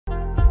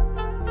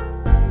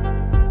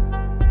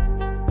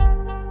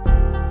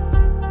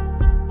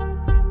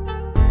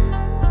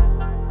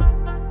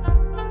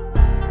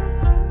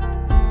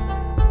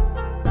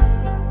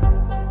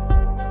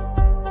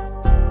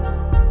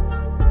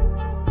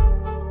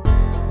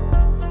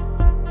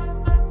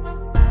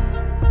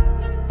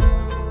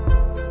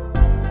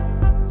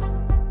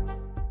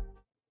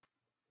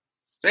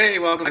Hey,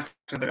 welcome back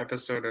to another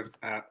episode of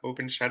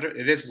Open Shutter.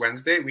 It is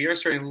Wednesday. We are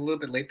starting a little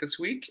bit late this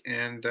week,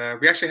 and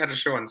we actually had a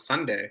show on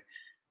Sunday.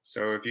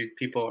 So if you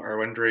people are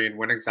wondering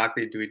when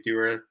exactly do we do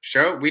our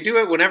show, we do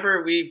it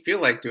whenever we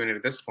feel like doing it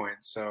at this point.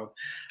 So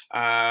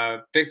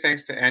big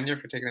thanks to Anja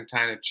for taking the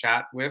time to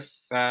chat with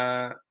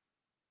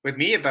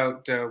me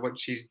about what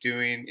she's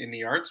doing in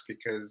the arts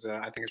because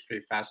I think it's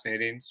pretty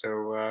fascinating.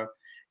 So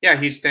yeah,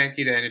 huge thank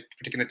you to Anja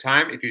for taking the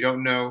time. If you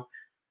don't know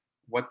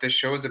what this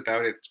show is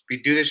about. We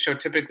do this show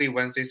typically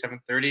Wednesday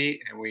 7:30,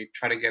 and we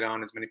try to get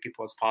on as many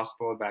people as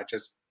possible that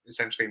just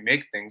essentially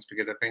make things.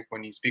 Because I think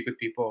when you speak with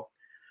people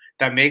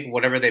that make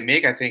whatever they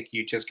make, I think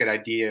you just get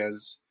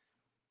ideas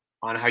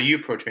on how you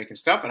approach making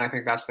stuff, and I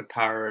think that's the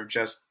power of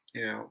just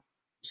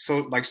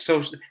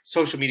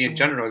social media in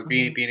general is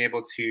being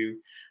able to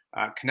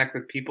connect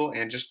with people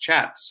and just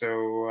chat.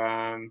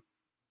 So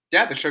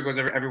yeah, the show goes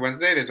every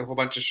Wednesday. There's a whole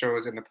bunch of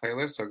shows in the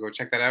playlist, so go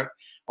check that out.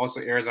 Also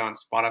airs on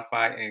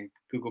Spotify and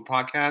Google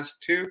Podcasts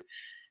too,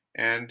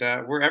 and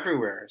we're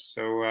everywhere.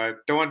 So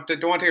don't want to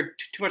take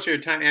too much of your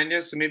time,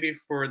 Anja. So maybe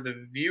for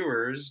the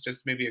viewers,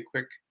 just maybe a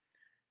quick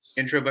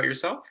intro about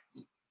yourself.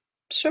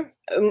 Sure.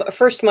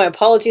 First, my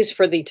apologies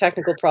for the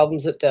technical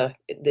problems that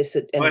this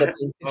ended up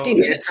being 15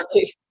 minutes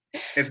late.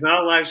 It's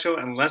not a live show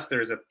unless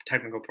there's a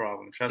technical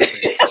problem. Trust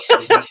me.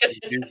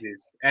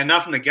 And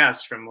not from the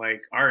guests, from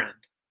like our end.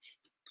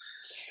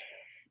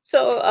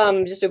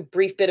 So, just a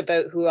brief bit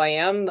about who I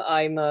am.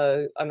 I'm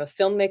a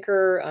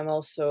filmmaker. I'm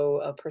also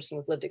a person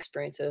with lived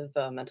experience of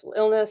mental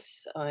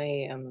illness. I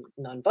am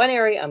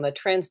non-binary. I'm a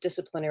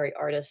transdisciplinary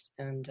artist,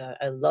 and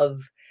I love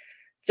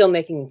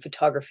filmmaking,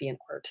 photography, and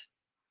art.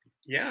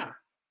 Yeah,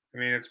 I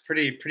mean it's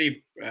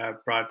pretty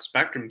broad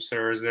spectrum.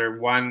 So, is there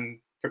one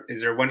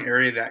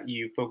area that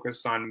you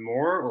focus on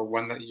more, or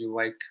one that you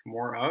like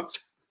more of?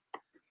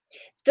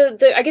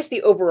 I guess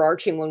the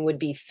overarching one would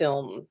be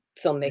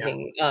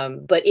filmmaking. Yeah.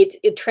 But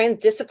it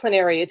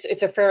transdisciplinary.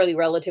 It's a fairly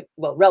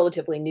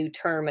relatively new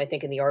term, I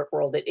think, in the art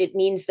world. It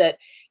means that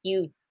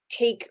you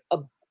take a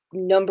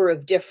number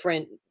of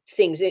different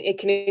things. It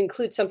can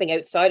include something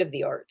outside of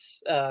the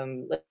arts,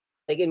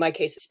 like in my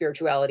case,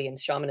 spirituality and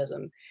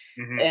shamanism,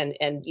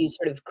 and you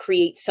sort of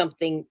create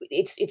something.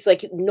 It's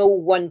like no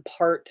one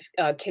part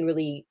can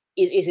really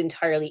is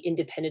entirely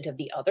independent of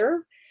the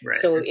other. Right.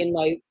 So in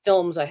my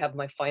films, I have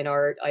my fine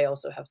art. I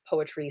also have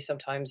poetry.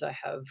 Sometimes I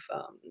have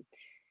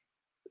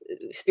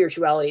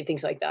spirituality,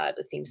 things like that,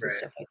 the themes and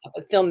stuff like that.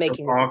 But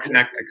filmmaking, so all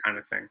connected, kind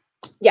of thing.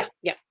 Yeah.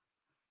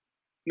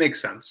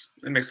 Makes sense.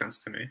 It makes sense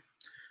to me.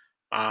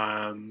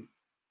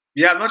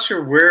 Yeah, I'm not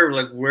sure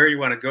where you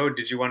want to go.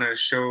 Did you want to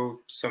show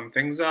some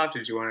things off?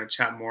 Did you want to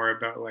chat more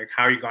about like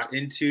how you got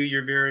into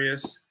your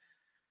various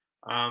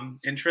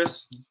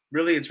interests?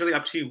 Really, it's really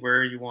up to you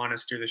where you want to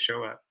steer the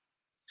show at.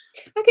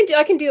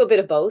 I can do a bit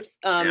of both.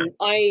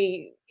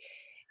 I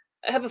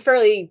have a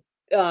fairly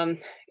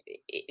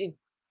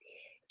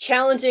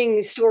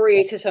challenging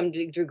story to some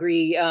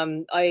degree.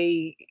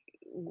 I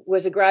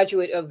was a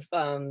graduate of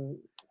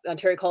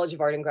Ontario College of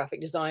Art and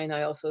Graphic Design.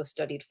 I also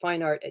studied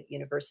fine art at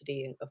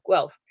University of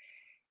Guelph,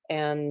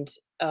 and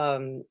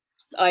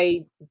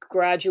I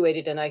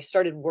graduated and I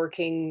started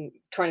trying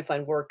to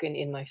find work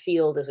in my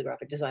field as a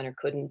graphic designer.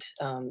 Couldn't,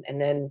 and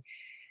then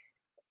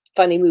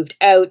finally moved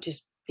out,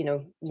 just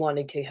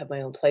wanting to have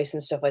my own place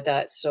and stuff like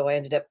that. So I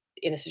ended up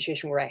in a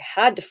situation where I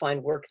had to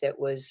find work that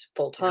was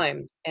full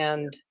time.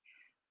 And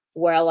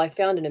while I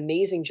found an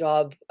amazing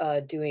job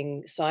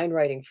doing sign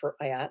writing for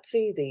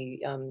IATSE, the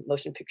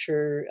Motion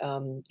Picture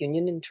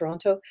Union in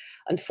Toronto,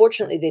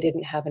 unfortunately, they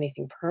didn't have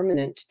anything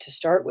permanent to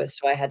start with.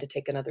 So I had to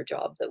take another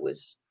job that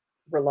was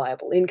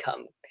reliable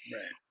income.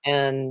 Right.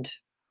 And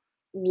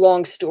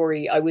long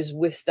story, I was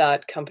with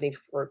that company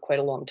for quite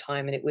a long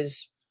time, and it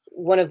was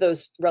one of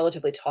those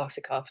relatively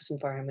toxic office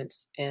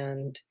environments,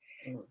 and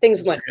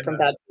things went from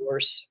bad to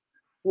worse.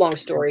 Long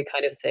story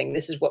kind of thing.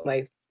 This is what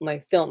my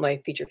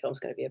feature film is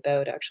going to be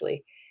about,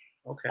 actually.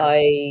 Okay.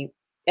 I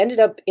ended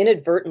up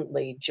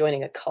inadvertently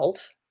joining a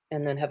cult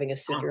and then having a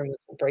severe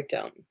mental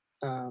breakdown.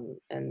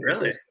 And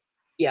really?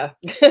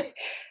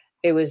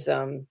 It was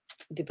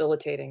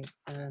debilitating.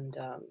 And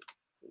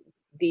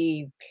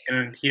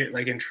and here,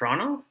 like in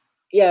Toronto?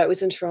 Yeah, it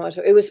was in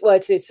Toronto. It was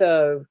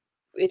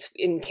it's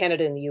in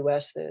Canada and the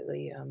US.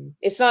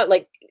 It's not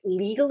like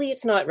legally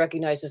it's not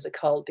recognized as a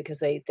cult because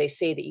they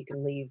say that you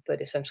can leave, but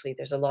essentially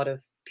there's a lot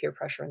of peer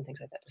pressure and things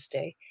like that to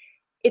stay.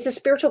 It's a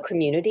spiritual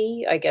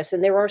community, I guess,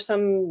 and there are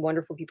some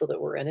wonderful people that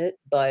were in it,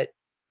 but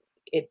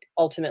it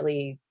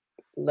ultimately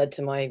led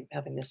to my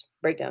having this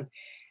breakdown.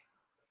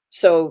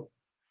 So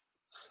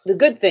the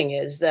good thing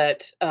is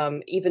that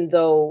even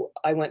though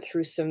I went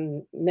through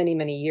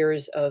many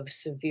years of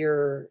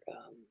severe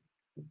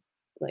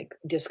like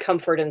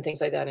discomfort and things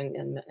like that,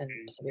 and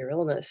severe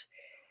illness,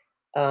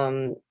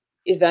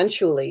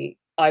 eventually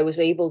I was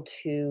able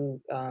to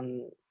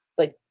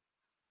like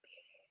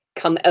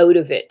come out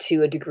of it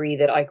to a degree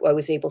that I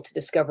was able to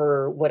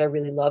discover what I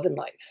really love in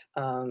life.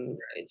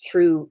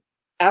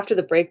 After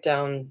the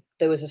breakdown,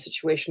 there was a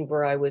situation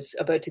where I was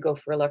about to go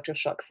for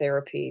electroshock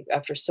therapy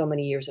after so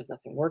many years of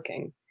nothing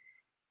working.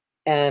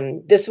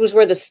 And this was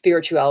where the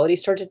spirituality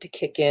started to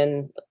kick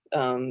in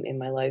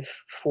my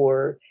life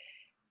for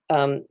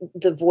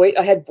the voice.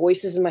 I had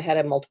voices in my head.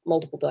 I had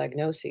multiple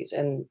diagnoses.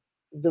 And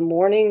the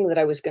morning that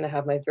I was going to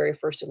have my very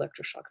first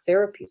electroshock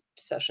therapy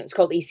session, it's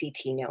called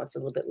ECT now. It's a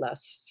little bit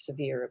less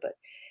severe, but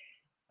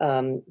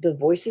the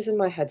voices in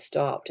my head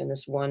stopped. And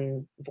this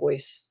one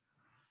voice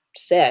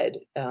said,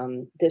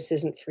 this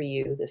isn't for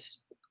you, this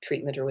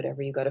treatment or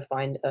whatever. You got to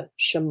find a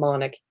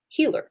shamanic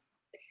healer.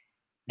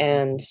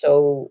 And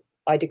so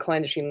I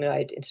declined the treatment. I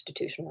had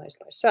institutionalized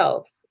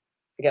myself.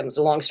 Again, it's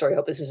a long story. I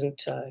hope this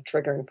isn't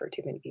triggering for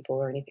too many people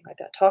or anything like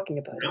that talking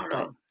about No, it.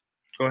 no.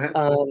 Go ahead.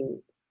 But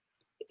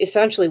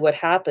essentially, what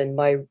happened,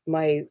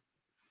 my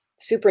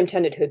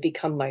superintendent, who had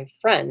become my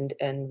friend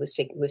and was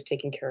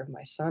taking care of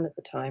my son at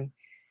the time,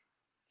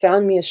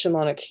 found me a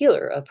shamanic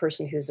healer, a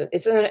person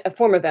it's a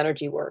form of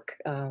energy work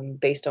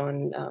based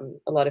on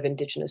a lot of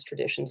indigenous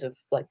traditions of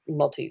like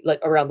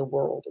around the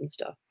world and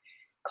stuff,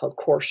 called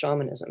core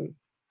shamanism.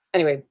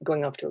 Anyway,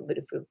 going off to a bit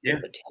of a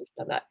tangent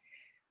on that.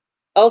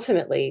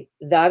 Ultimately,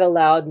 that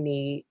allowed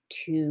me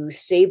to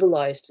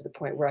stabilize to the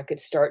point where I could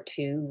start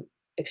to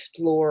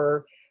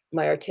explore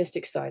my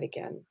artistic side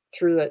again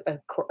through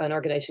an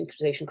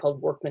organization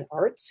called Workman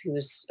Arts,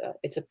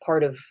 it's a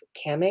part of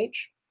CAMH.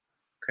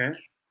 Okay.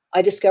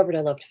 I discovered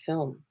I loved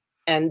film,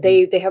 and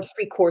they have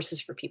free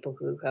courses for people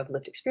who have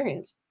lived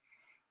experience.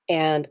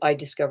 And I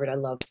discovered I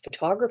loved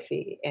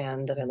photography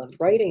and that I loved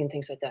writing and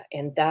things like that.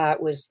 And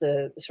that was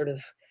the sort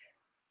of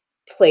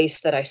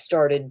place that I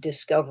started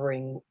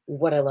discovering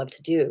what I love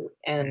to do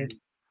and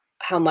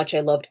how much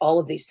I loved all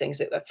of these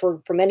things.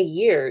 For many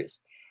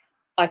years,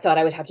 I thought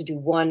I would have to do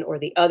one or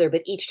the other,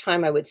 but each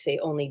time I would say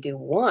only do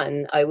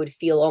one, I would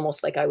feel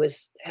almost like I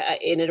was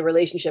in a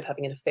relationship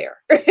having an affair,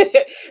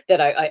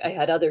 that I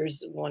had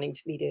others wanting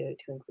me to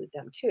include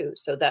them too.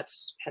 So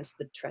that's hence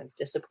the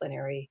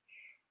transdisciplinary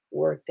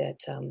work that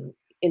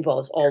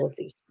involves all of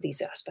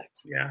these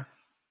aspects. Yeah.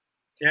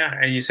 Yeah.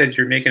 And you said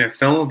you're making a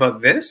film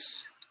about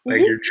this,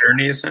 like your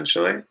journey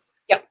essentially?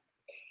 Yeah.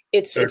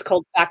 It's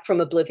called Back from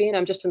Oblivion.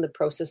 I'm just in the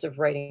process of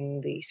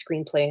writing the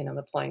screenplay, and I'm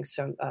applying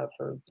some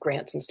for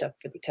grants and stuff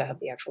to have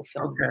the actual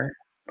film.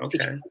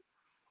 Okay.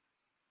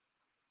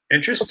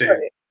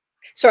 Interesting.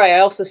 Sorry, I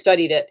also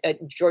studied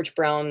at George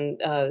Brown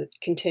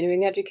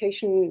continuing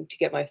education to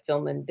get my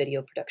film and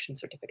video production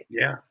certificate.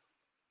 Yeah.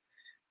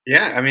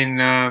 Yeah. I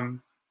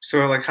mean,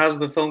 so like, how's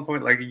the film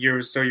point? Like, you're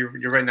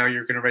right now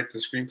you're gonna write the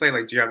screenplay.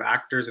 Like, do you have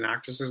actors and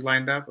actresses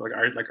lined up? Like,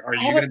 are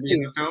you gonna be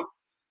in the film?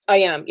 I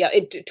am, yeah.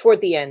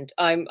 Toward the end,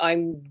 I'm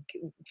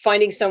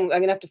finding I'm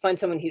gonna have to find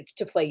someone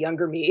to play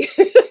younger me,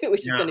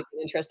 which is gonna be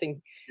an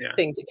interesting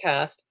thing to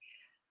cast.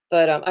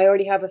 But I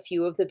already have a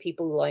few of the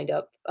people lined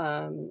up,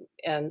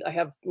 and I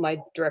have my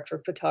director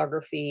of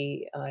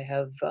photography. I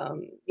have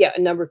a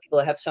number of people.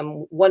 I have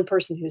one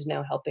person who's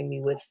now helping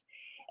me with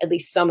at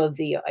least some of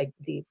the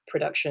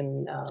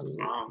production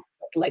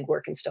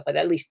legwork and stuff like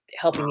that. At least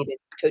helping me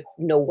to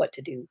know what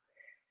to do.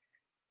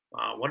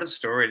 Wow, what a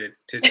story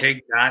to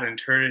take that and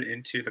turn it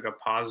into like a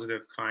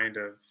positive kind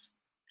of,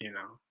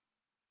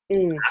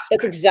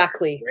 That's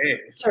exactly.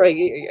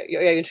 Sorry,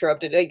 I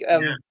interrupted.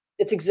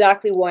 It's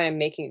exactly why I'm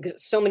making it,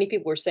 because so many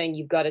people were saying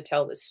you've got to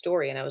tell this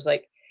story, and I was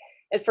like,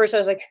 at first I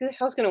was like, who the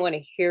hell's going to want to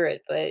hear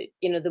it? But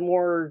the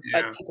more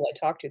people I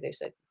talked to, they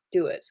said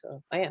do it,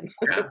 so I am.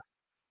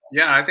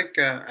 Yeah, I think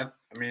I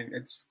mean,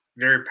 it's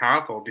very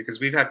powerful because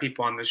we've had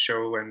people on the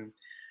show and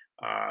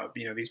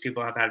these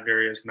people have had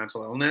various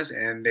mental illness,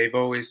 and they've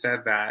always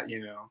said that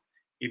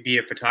it be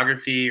it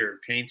photography or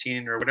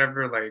painting or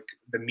whatever like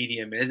the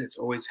medium is, it's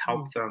always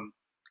helped them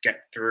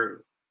get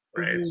through,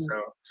 right?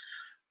 So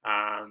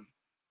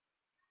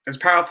it's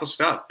powerful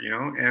stuff,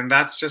 and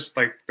that's just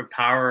like the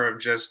power of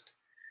just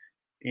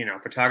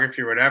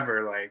photography or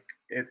whatever. Like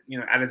it,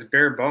 at its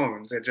bare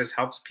bones, it just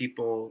helps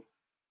people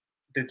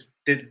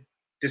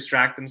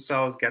distract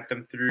themselves, get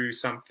them through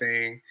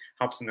something,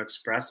 helps them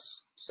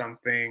express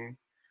something.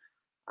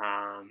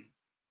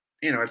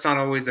 It's not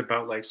always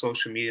about like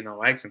social media and the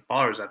likes and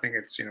followers. I think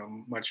it's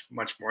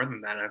much more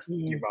than that.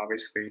 You've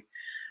obviously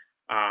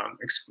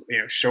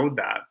showed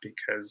that,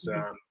 because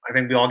I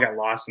think we all get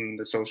lost in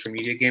the social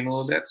media game a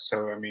little bit.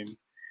 So I mean,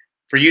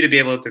 for you to be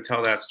able to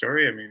tell that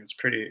story, I mean, it's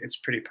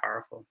pretty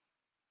powerful.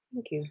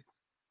 Thank you.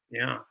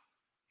 Yeah.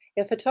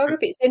 Yeah,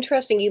 photography, it's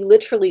interesting. You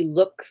literally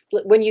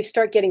when you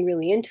start getting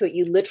really into it,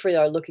 you literally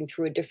are looking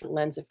through a different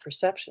lens of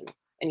perception,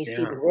 and you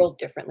see the world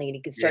differently, and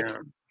you can start to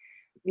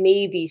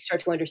maybe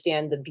start to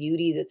understand the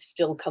beauty that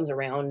still comes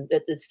around,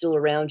 that's still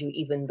around you,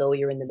 even though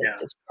you're in the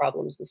midst of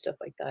problems and stuff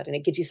like that. And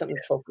it gives you something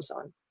to focus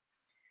on.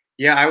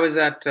 Yeah, I was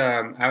at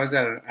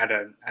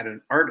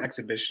an art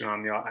exhibition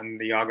on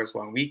the August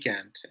long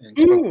weekend,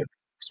 and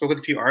spoke with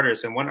a few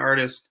artists. And one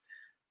artist,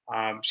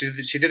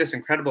 she did this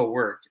incredible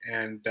work,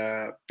 and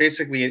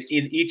basically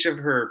in each of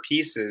her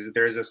pieces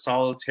there's a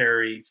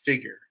solitary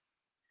figure,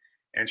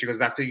 and she goes,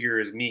 that figure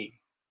is me.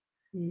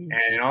 And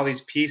in all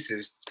these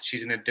pieces,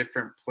 she's in a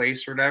different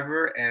place or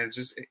whatever. And it's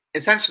just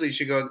essentially,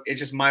 she goes, it's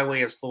just my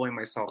way of slowing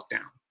myself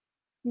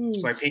down.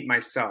 So I paint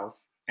myself,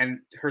 and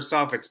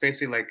herself, it's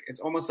basically like it's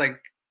almost like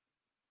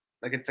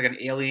it's like an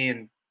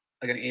alien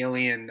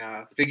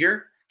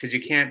figure because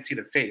you can't see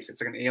the face.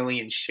 It's like an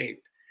alien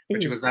shape.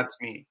 But she Mhm. goes, "That's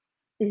me."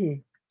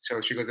 Mhm.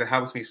 So she goes, "It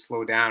helps me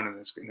slow down in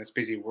this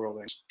busy world."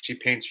 And she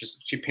paints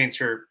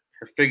her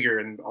figure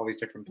in all these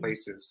different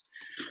places.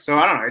 So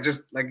I don't know. It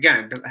just like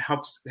again, it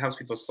helps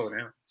people slow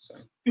down. So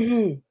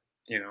Mhm.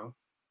 you know,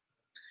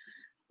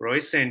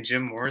 Roy's saying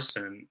Jim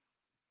Morrison,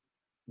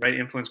 right,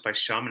 influenced by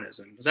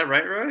shamanism. Is that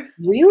right, Roy?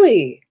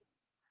 Really?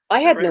 I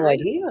Is that had right, no Roy?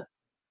 idea.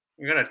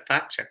 We gotta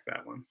fact check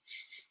that one.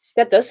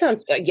 That does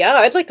sound yeah,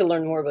 I'd like to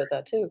learn more about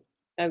that too.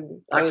 I Fact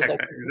always check like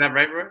that. to Is that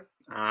right,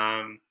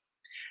 Roy?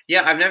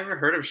 Yeah, I've never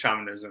heard of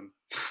shamanism.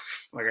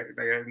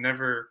 I've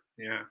never.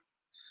 Yeah.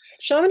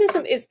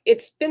 shamanism is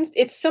it's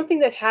something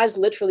that has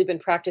literally been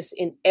practiced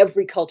in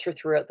every culture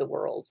throughout the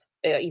world,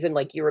 even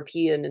like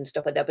European and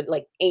stuff like that, but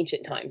like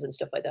ancient times and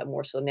stuff like that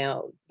more so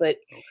now. But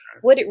Okay.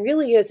 what it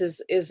really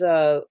is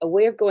a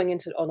way of going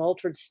into an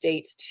altered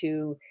state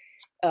to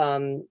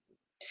um,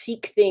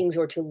 seek things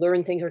or to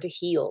learn things or to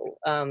heal,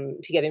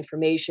 to get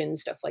information,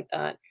 stuff like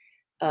that.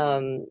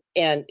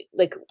 And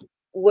like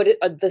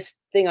this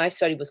thing I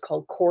studied was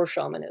called core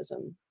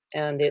shamanism,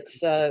 and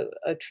it's a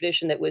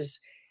tradition that was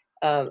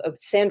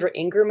Sandra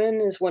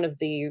Ingerman is one of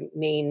the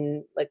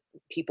main like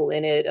people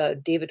in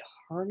it. David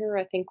Harner,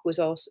 I think, was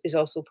also is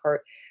also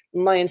part.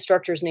 My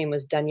instructor's name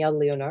was Daniel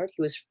Leonard.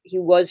 He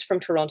was from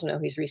Toronto. Now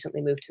he's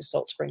recently moved to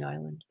Salt Spring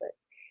Island. But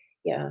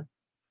yeah,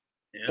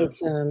 Yeah.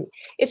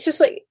 it's just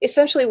like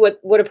essentially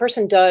what a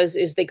person does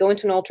is they go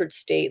into an altered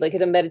state, like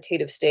in a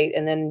meditative state,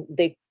 and then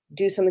they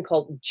do something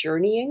called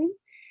journeying.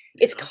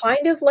 It's Yeah.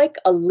 kind of like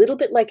a little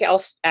bit like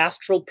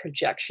astral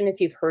projection, if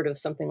you've heard of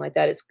something like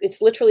that.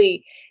 It's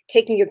literally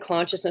taking your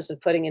consciousness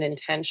and putting an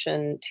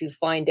intention to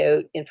find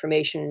out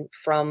information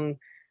from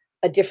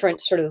a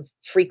different sort of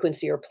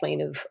frequency or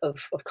plane of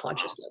Wow.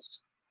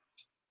 consciousness.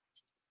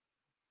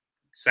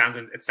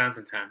 It sounds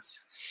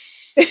intense.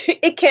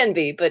 It can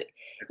be, but It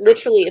sounds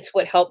literally, intense. it's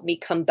what helped me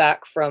come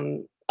back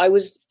from. I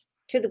was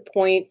to the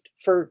point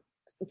for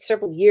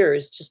several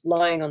years just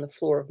lying on the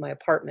floor of my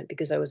apartment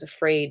because I was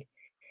afraid.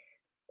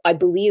 I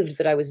believed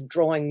that I was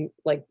drawing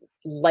like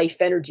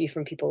life energy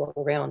from people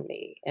around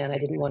me, and I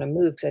didn't want to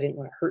move because I didn't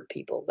want to hurt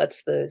people.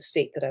 That's the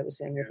state that I was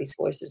in with Yeah. these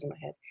voices in my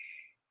head.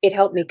 It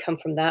helped me come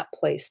from that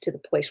place to the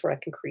place where I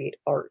can create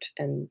art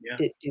and Yeah.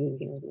 do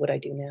what I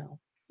do now.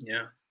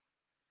 Yeah.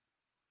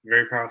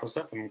 Very powerful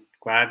stuff. I'm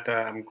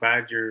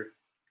glad you're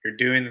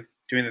doing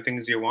the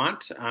things you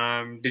want.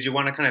 Did you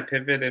want to kind of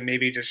pivot and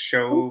maybe just Mm,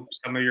 show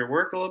some of your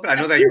work a little bit? I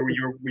know that absolutely.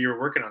 you were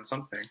working on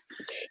something.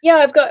 Yeah,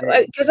 I've got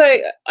Yeah. because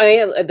I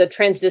am the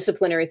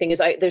transdisciplinary thing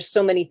is there's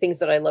so many things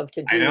that I love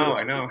to do.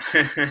 I know.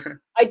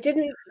 I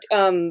didn't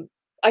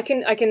I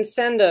can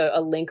send a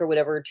link or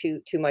whatever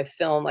to my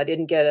film. I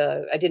didn't get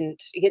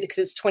because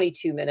it's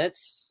 22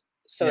 minutes,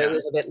 so it Yeah.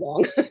 was a bit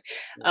long.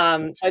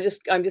 Yeah. So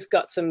I'm just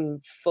got some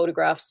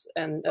photographs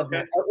and of my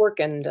Okay. artwork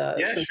and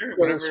Yeah, some sure.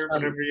 stills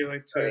from. Whatever you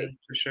like Sorry.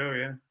 to show,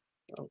 yeah.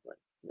 Oh, what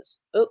this?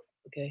 Oh,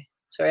 okay.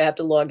 Sorry, I have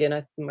to log in.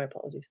 My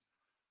apologies.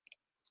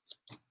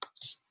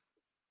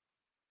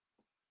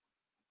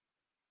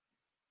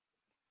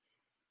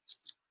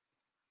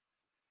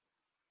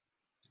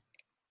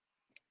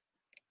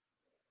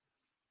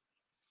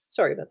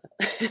 Sorry about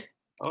that.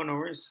 Oh, no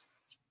worries.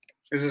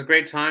 This is a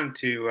great time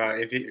to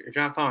if you're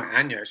not following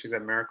Anja, she's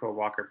at Miracle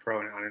Walker Pro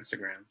on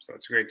Instagram. So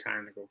it's a great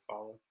time to go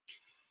follow.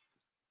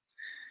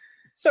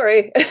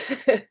 Sorry.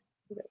 I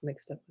got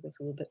mixed up with this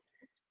a little bit.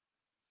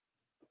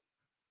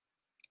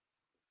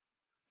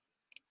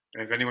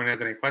 And if anyone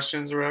has any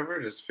questions or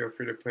whatever, just feel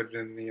free to put it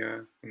in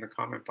the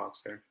comment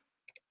box there.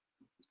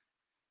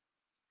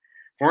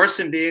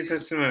 Morrison B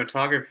says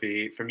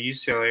cinematography from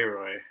UCLA,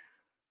 Roy.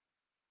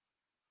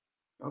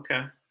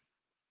 Okay.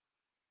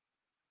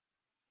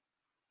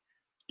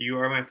 You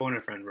are my phone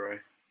a friend, Roy.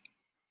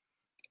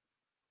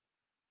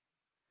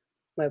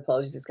 My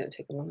apologies. It's going to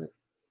take a moment.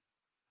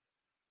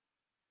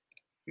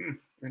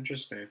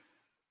 Interesting.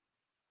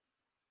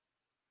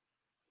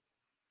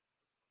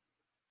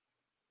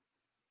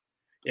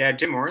 Yeah,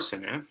 Jim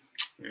Morrison, yeah.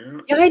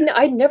 Yeah,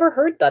 I'd never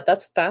heard that.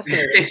 That's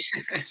fascinating.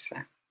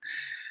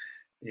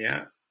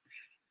 Yeah.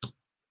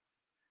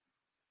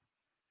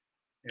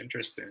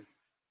 Interesting.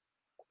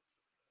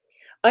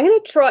 I'm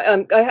gonna try.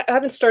 I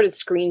haven't started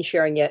screen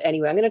sharing yet.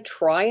 Anyway, I'm gonna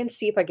try and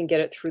see if I can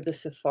get it through the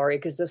Safari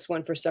because this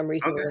one, for some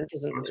reason, the Okay. link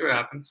isn't. Let's see what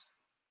happens.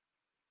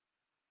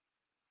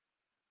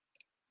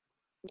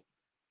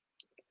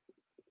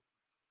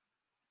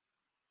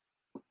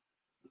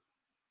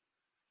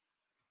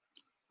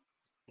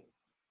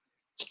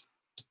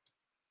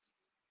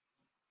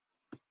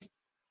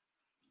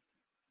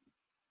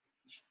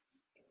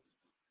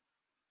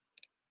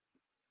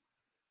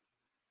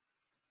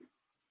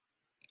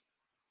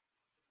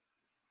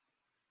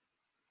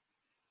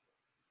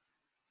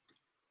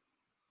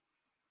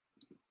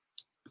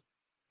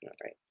 All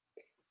right.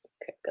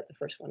 Okay, got the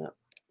first one up.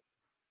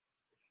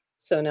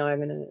 So now I'm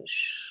gonna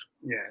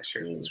Yeah,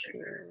 sure. screen It's right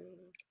share. there.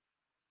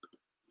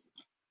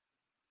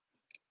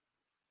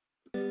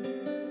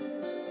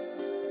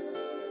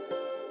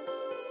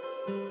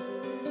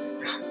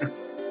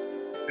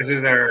 This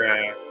is our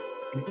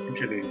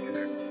interlude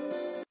here.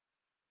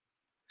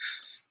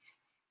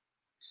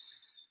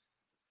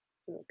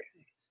 Okay.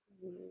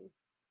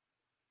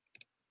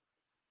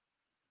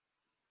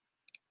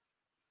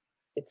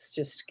 It's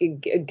just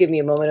give me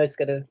a moment. I just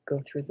got to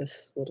go through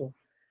this little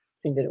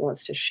thing that it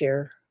wants to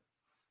share.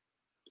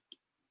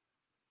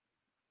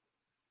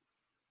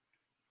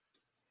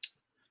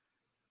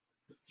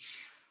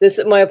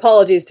 My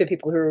apologies to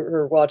people who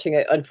are watching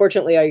it.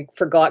 Unfortunately, I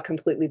forgot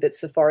completely that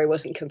Safari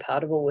wasn't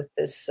compatible with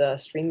this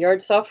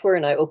StreamYard software,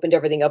 and I opened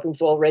everything up and was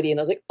all ready, and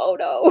I was like, oh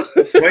no.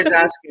 Always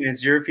asking,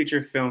 is your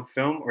feature film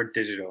or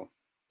digital?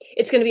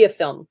 It's going to be a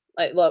film.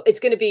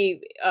 It's going to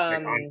be.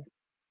 On-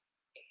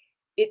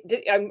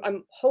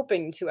 I'm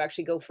hoping to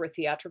actually go for a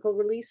theatrical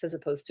release as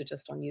opposed to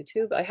just on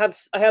YouTube. I have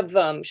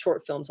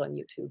short films on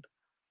YouTube.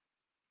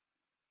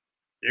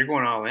 You're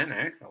going all in,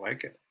 eh? I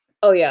like it.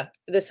 Oh yeah,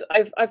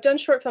 I've done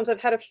short films.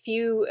 I've had a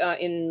few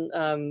in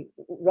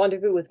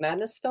Rendezvous with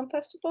Madness Film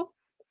Festival.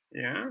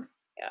 Yeah.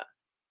 Yeah.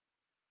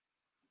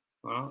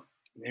 Well,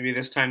 maybe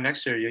this time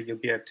next year you'll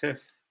be at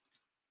TIFF.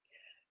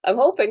 I'm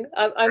hoping.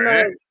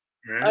 Right.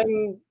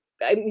 I'm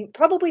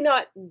probably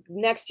not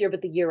next year,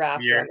 but the year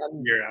after.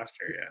 Year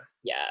after, yeah.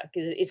 Yeah,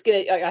 because it's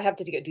gonna. I have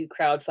to do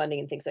crowdfunding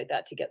and things like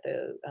that to get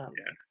the.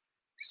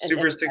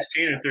 Super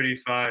 16 or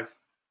 35.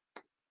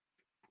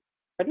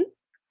 Pardon?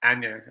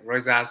 Anja,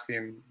 Roy's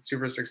asking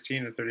Super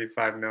 16 or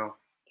 35 mil.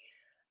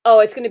 Oh,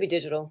 it's going to be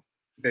digital.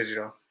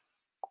 Digital.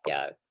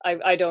 Yeah,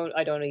 I don't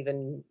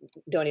even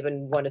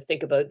want to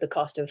think about the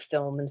cost of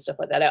film and stuff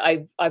like that.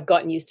 I've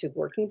gotten used to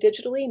working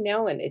digitally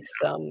now, and it's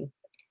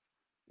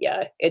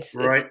it's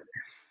right.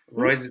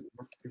 Roy's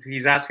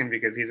he's asking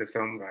because he's a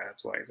film guy.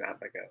 That's why he's at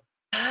like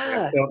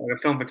a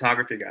film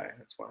photography guy.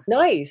 That's why.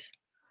 Nice.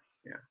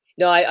 Yeah.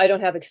 No, I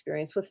don't have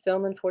experience with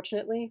film,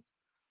 unfortunately.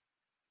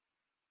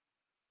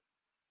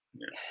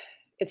 Yeah.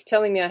 It's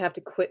telling me I have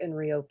to quit and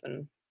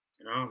reopen.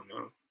 Oh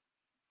no.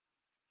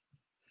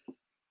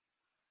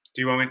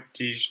 Do you want?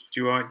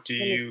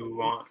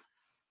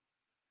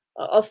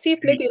 I'll see if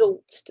maybe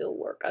it'll still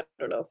work. I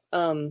don't know.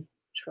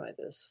 Try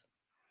this.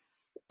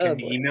 Can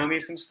you email me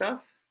some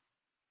stuff?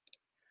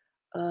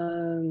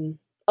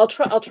 I'll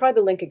try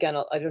the link again.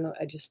 I don't know.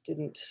 I just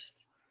didn't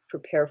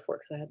prepare for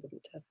it because I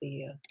didn't have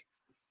the.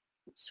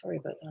 Sorry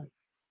about that.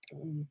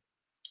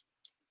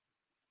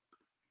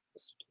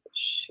 Just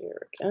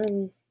share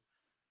again.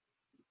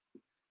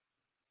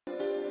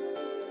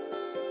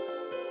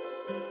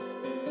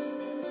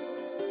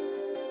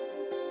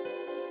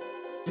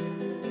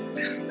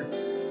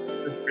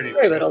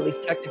 Sorry about all these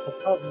technical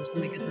problems. Let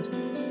me get this.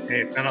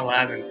 Hey, it's not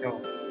allowed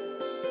until.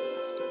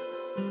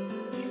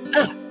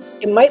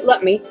 It might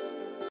let me.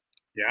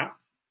 Yeah.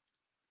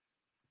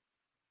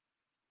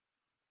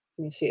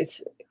 Let me see.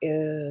 It's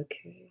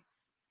okay.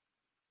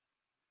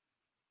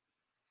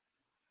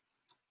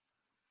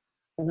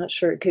 I'm not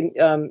sure. Can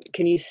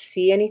you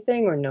see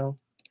anything or no?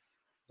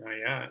 Not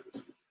yet.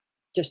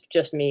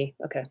 Just me.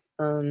 Okay.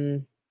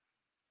 Call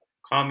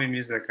me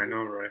music. I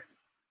know, Roy.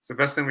 It's the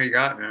best thing we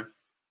got, man.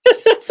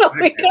 Oh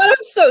my god! I'm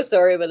so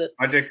sorry about this.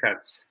 Budget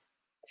cuts.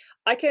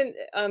 I can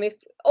I know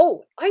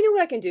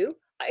what I can do.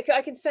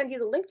 I can send you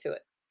the link to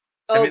it.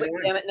 Oh, but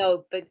damn it,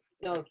 no. But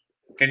no.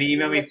 Can you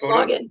email me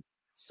photos?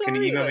 Sorry. Can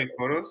you email me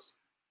photos?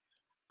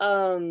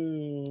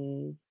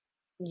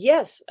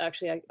 Yes,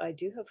 actually, I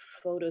do have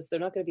photos. They're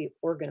not going to be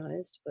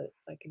organized, but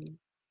I can.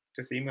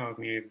 Just email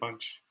me a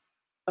bunch.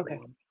 Okay.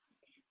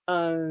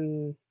 I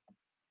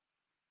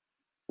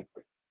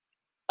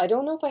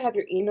don't know if I have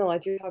your email. I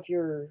do have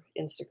your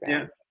Instagram.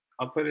 Yeah,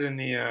 I'll put it in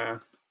the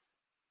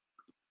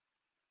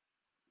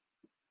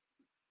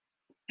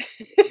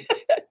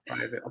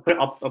private.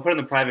 I'll put it in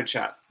the private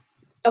chat.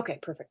 Okay,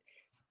 perfect.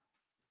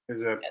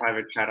 There's a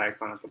private chat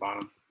icon at the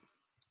bottom.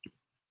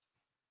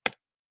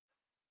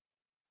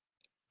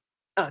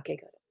 Okay,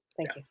 got it.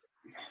 Thank you.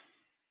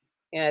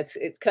 Yeah,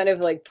 it's kind of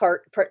like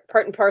part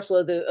and parcel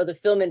of the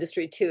film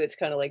industry too. It's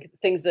kind of like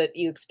things that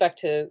you expect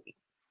to.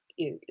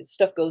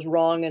 Stuff goes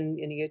wrong, and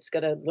you just got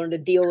to learn to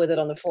deal with it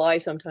on the fly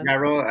sometimes. Yeah,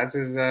 Roll. This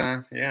is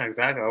yeah,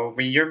 exactly. Oh,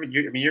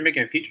 you're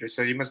making a feature,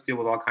 so you must deal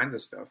with all kinds of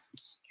stuff.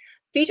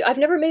 Feature. I've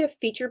never made a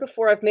feature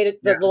before. I've made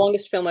it. The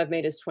longest film I've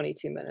made is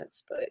 22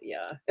 minutes, but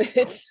yeah,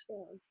 it's.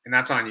 And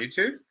that's on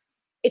YouTube.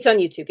 It's on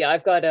YouTube. Yeah,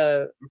 I've got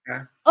a.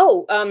 Okay.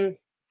 Oh,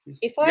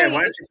 if why don't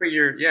you put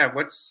your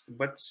what's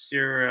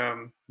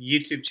your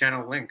YouTube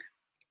channel link?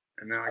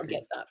 And then I'll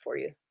get that for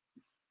you.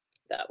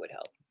 That would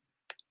help.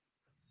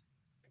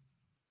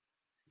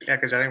 Yeah,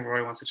 because I think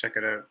Roy wants to check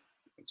it out.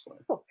 That's why.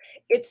 Oh,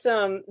 it's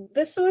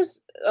this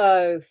was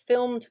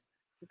filmed.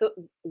 The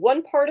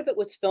one part of it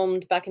was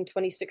filmed back in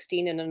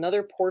 2016, and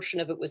another portion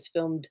of it was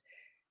filmed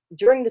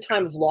during the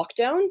time of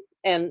lockdown.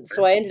 And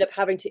so I ended up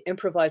having to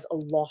improvise a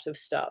lot of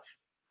stuff.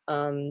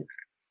 A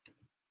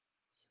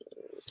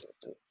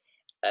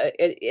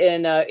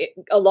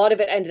lot of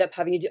it ended up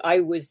having to do.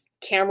 I was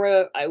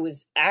camera, I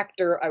was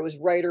actor, I was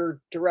writer,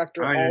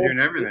 director. Oh, you're doing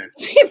everything at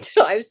the same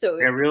time. So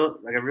like a real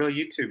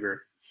YouTuber.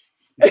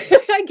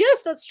 I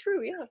guess that's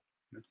true. Yeah.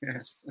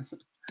 Yes.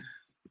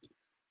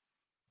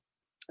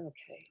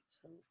 Okay,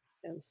 so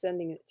I'm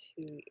sending it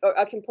to, or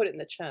I can put it in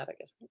the chat, I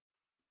guess.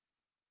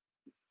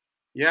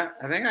 Yeah,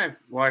 I think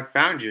I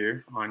found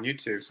you on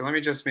YouTube. So let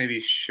me just maybe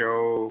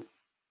show.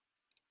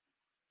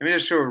 Let me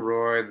just show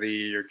Roy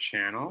your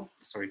channel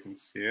so he can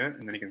see it,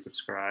 and then he can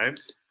subscribe.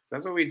 So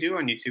that's what we do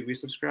on YouTube. We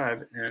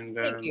subscribe, and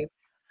Thank you.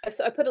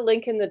 I put a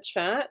link in the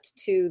chat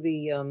to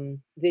the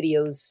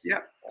videos. yeah,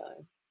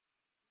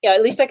 Yeah,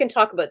 at least I can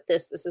talk about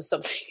this. This is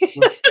something.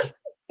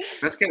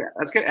 let's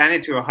get Annie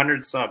to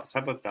 100 subs.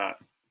 How about that?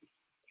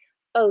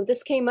 Oh,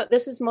 this came up.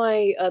 This is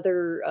my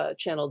other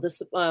channel.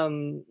 This Oh,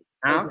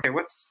 okay,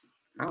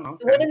 I don't know.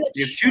 the one in the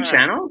You have two chat.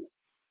 channels?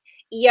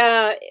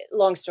 Yeah,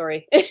 long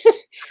story.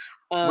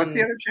 What's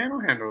the other channel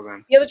handle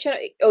then? The other channel.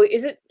 Oh,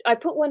 is it? I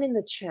put one in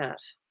the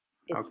chat.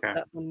 If Okay.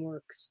 that one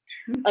works.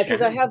 Two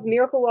Because I have channels.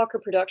 Miracle Walker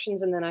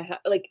Productions, and then I have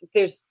like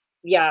there's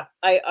I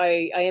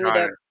ended Got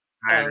up. it.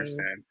 I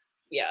understand.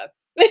 Yeah.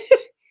 I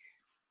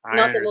Not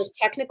the understand. most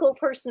technical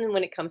person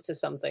when it comes to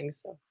some things.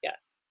 So yeah.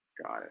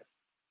 Got it.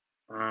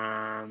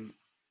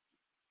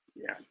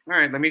 Yeah. All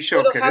right. Let me show.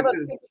 It'll Okay, have this a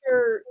is.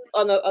 picture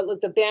on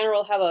the banner.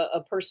 Will have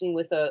a person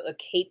with a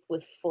cape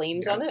with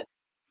flames Yeah. on it,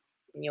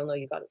 and you'll know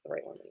you got it the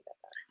right one when you got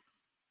that.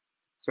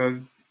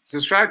 So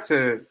subscribe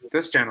to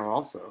this channel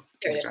also,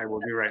 which I will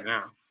do right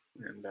now.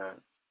 And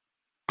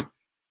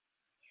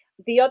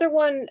the other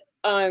one,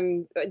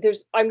 I'm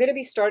going to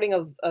be starting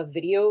a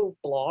video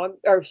blog,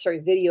 or sorry,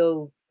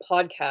 video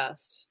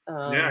podcast.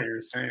 yeah, you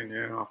were saying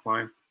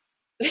offline.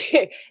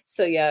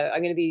 So yeah,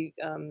 I'm going to be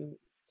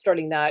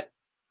starting that.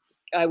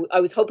 I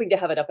was hoping to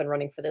have it up and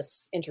running for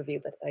this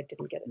interview, but I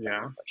didn't get it done,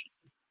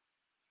 unfortunately.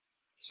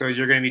 So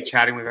you're going to be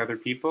chatting with other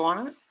people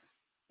on it?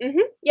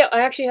 Yeah,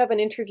 I actually have an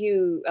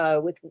interview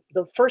with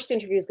the first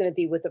interview is going to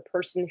be with a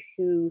person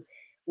who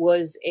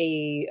was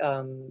a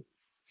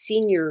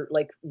senior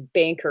like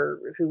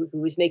banker who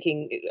was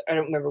making, I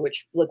don't remember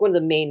which, like one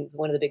of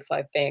the big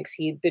five banks.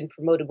 He had been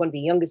promoted, one of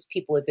the youngest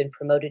people had been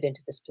promoted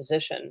into this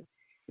position.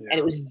 And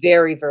it was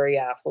very, very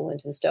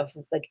affluent and stuff.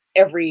 Like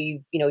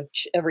every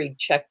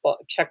check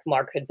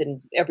mark had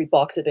been, every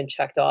box had been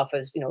checked off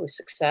as a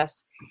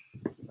success.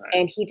 Right.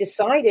 And he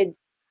decided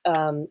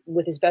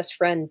with his best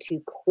friend to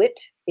quit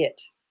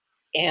it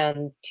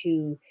and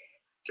to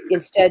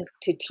instead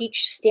to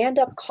teach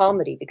stand-up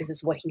comedy because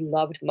it's what he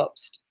loved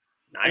most.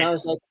 Nice. And I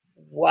was like,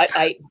 what?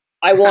 I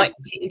want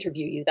to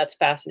interview you. That's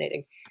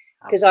fascinating.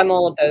 Because I'm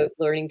all about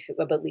learning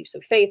about leaps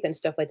of faith and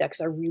stuff like that.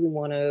 Because I really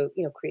want to,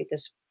 create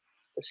this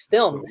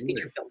film, this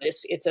feature film.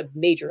 It's a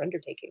major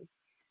undertaking.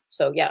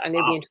 So yeah, I'm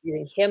going to be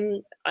interviewing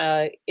him.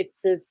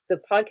 The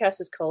podcast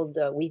is called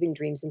Weaving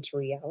Dreams into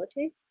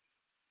Reality,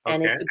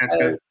 and it's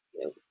about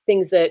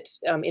things that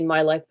in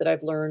my life that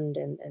I've learned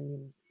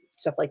and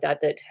stuff like that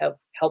that have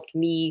helped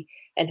me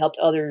and helped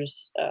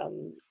others,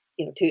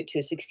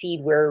 to succeed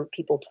where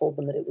people told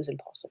them that it was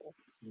impossible.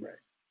 Right.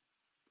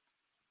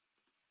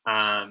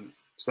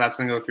 So that's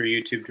going to go through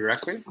YouTube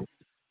directly.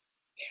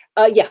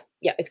 Yeah,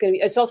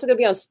 it's also gonna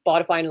be on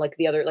Spotify and like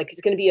the other, like it's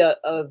gonna be a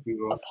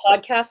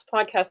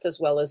podcast as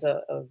well as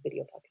a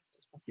video podcast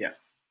as well. Yeah,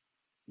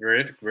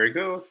 very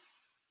good.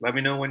 Let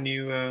me know when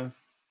you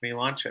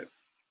launch it.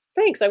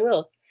 Thanks, I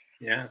will.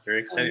 Yeah,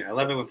 very exciting. I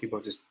love it when people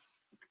just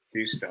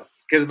do stuff,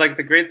 because like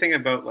the great thing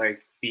about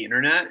like the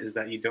internet is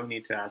that you don't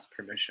need to ask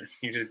permission.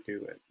 You just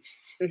do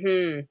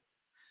it.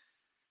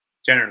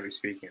 Generally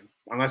speaking,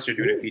 unless you're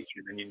doing a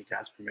feature, then you need to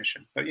ask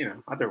permission. But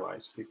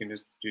otherwise, you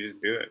just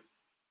do it.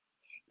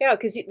 Yeah,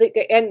 because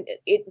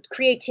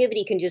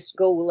creativity can just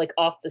go like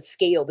off the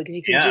scale because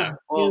you can just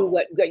do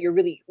what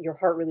your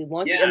heart really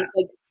wants. And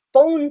like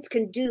phones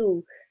can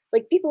do,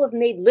 like people have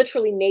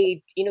literally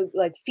made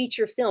like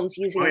feature films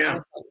using an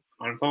iPhone.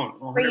 On a phone,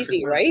 100%.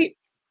 Crazy, right?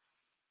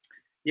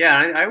 Yeah,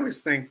 I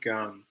always think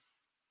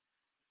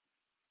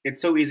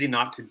it's so easy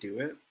not to do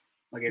it.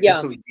 Like it's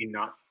just so easy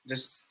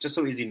just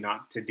so easy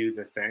not to do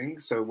the thing.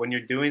 So when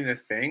you're doing the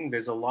thing,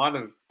 there's a lot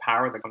of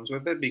power that comes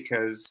with it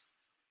because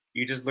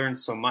you just learn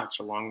so much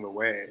along the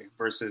way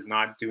versus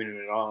not doing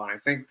it at all. And I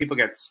think people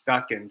get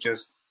stuck in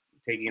just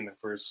taking the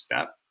first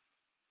step.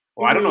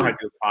 Well, I don't know how to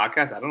do a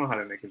podcast. I don't know how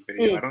to make a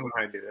video. I don't know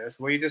how to do this.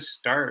 Well, you just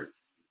start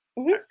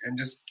and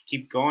just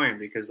keep going,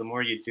 because the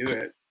more you do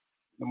it,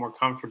 the more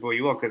comfortable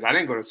you will. Because I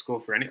didn't go to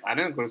school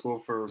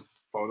for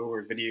photo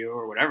or video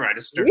or whatever. I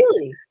just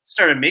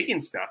started making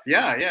stuff.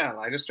 Yeah.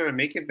 I just started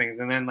making things.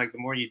 And then like the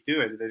more you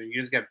do it, you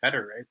just get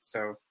better, right?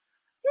 So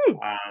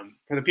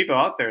for the people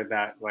out there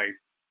that like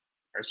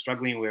are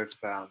struggling with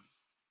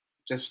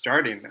just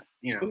starting,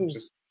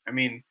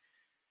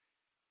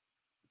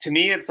 to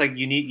me, it's like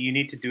you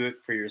need to do it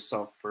for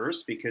yourself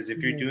first, because if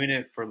you're doing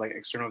it for like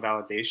external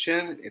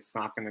validation, it's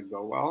not going to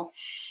go well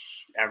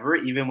ever.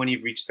 Even when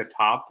you've reached the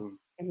top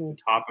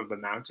of the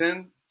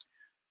mountain,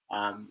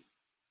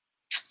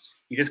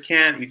 you just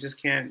can't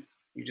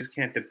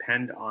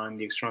depend on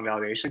the external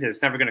validation, because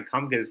it's never going to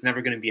come, because it's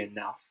never going to be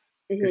enough,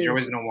 because you're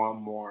always going to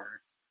want more.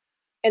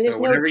 And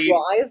there's no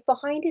drive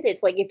behind it.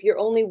 It's like if you're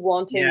only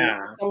wanting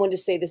someone to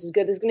say this is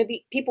good, there's going to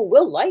be people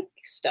will like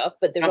stuff,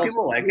 but there's some also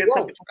people like it.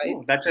 Some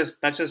people, that's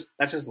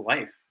just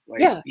life.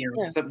 Like, Yeah,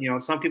 yeah.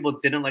 some people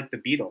didn't like the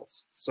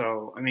Beatles.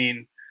 So, I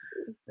mean,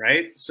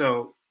 right?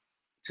 So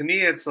to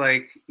me, it's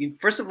like,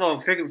 first of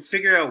all,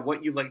 figure out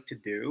what you like to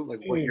do, like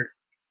what Mm, you're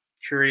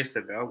curious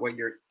about, what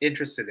you're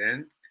interested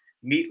in,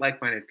 meet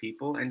like-minded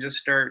people, and just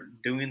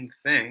start doing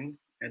the thing.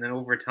 And then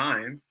over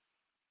time,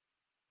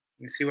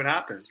 you see what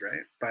happens,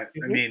 right? But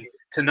I mhm, mean,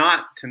 to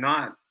not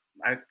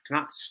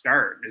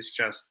start is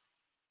just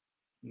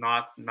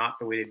not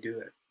the way to do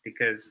it,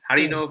 because how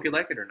do you yeah. know if you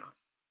like it or not?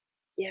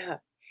 Yeah.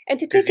 And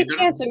to Because take a you don't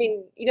know. chance, I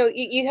mean,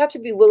 you have to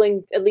be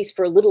willing, at least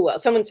for a little while.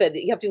 Someone said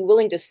that you have to be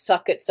willing to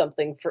suck at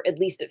something for at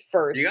least at You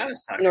first gotta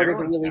suck. in order to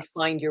Everyone really sucks.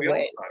 find your We all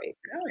way, suck. right?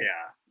 Oh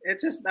yeah.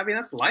 It's just, I mean,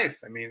 that's life.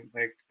 Mhm,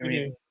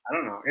 I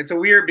don't know. It's a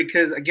weird,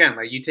 because again,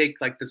 like you take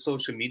like the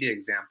social media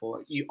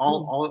example, you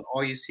mhm,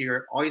 all you see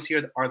are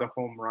the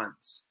home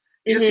runs.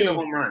 You just see the mhm,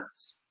 home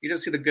runs. You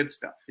just see the good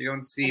stuff. You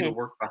don't see the mhm.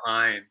 work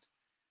behind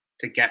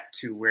to get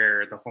to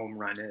where the home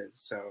run is.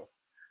 So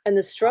And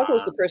the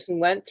struggles the um person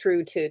went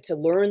through to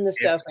learn the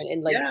stuff it's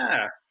and like,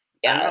 yeah.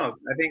 I don't yeah. know.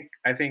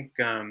 I think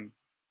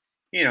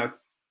you know,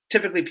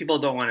 typically people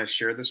don't want to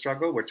share the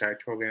struggle, which I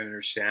totally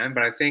understand.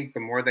 But I think the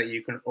more that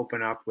you can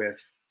open up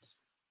with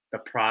the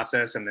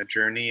process and the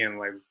journey, and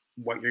like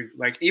what you're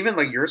like, even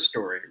like your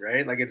story,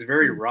 right? Like it's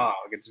very Mm. raw.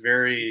 Like it's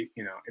very,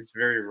 it's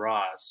very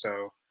raw.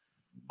 So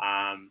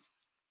um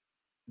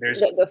there's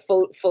The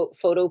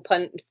photo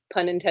pun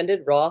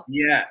intended, raw.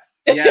 yeah,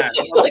 yeah.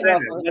 Well, Like raw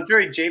photo. that's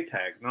very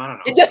JPEG. No, I don't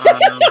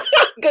know.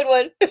 Good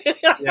one.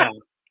 Yeah.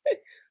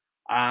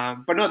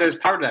 But no, there's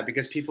part of that,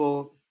 because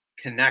people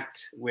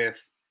connect with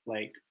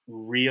like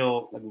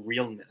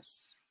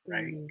realness,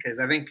 right? Mhm, Because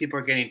I think people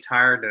are getting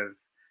tired of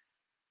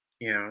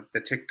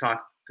the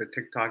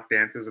TikTok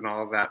dances and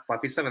all of that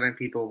fluffy stuff. I think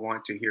people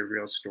want to hear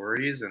real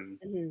stories and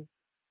mhm.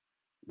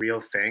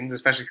 real things,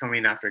 especially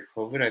coming after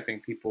COVID. I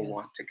think people Yes.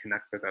 want to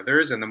connect with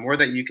others, and the more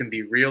that you can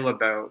be real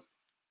about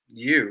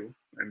you,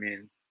 I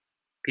mean,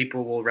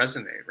 people will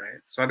resonate, right?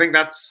 So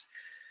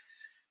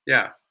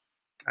yeah,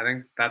 I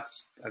think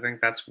that's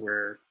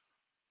where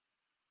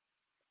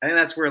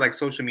like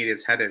social media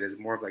is headed, is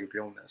more of like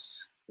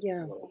realness a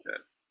Yeah. little bit.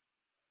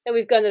 And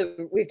we've done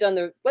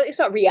the well, it's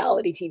not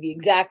reality TV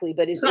exactly,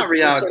 but It's not it's still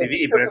reality sort of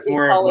TV, but it's perfectly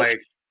more of polished.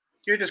 like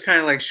you're just kind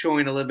of like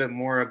showing a little bit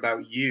more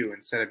about you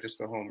instead of just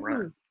the home run,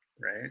 Mhm,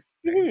 right?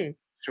 Like mhm.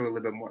 show a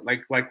little bit more,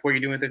 like what you're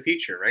doing with the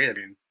future, right? I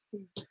mean,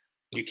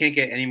 you can't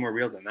get any more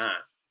real than that.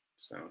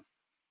 So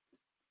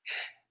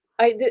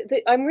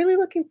I'm really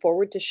looking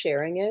forward to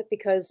sharing it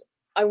because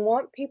I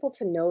want people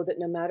to know that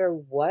no matter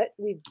what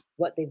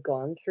they've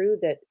gone through,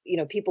 that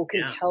people can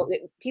yeah, tell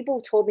that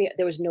people told me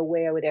there was no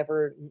way I would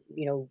ever,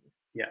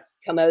 yeah,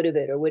 come out of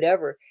it or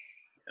whatever.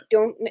 yeah,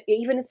 Don't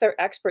Even if they're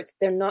experts,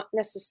 they're not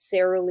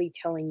necessarily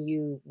telling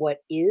you what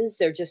is,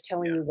 they're just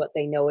telling yeah, you what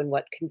they know and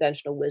what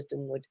conventional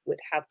wisdom would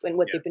have and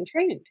what yeah, they've been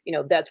trained.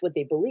 That's what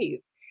they believe.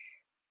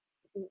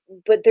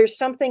 But there's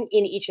something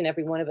in each and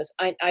every one of us.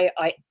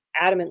 I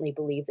adamantly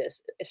believe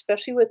this,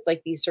 especially with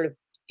like these sort of,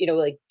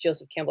 like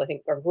Joseph Campbell, I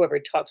think, or whoever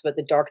talks about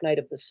the dark night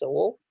of the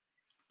soul.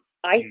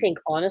 I mm, think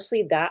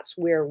honestly, that's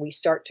where we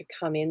start to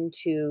come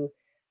into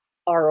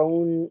our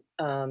own,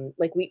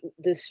 like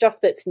the stuff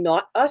that's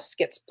not us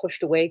gets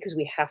pushed away because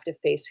we have to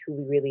face who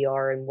we really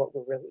are and what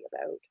we're really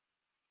about.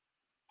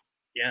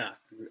 yeah.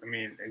 I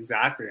mean,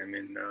 exactly. I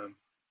mean,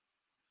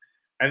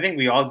 I think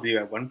we all do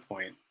at one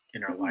point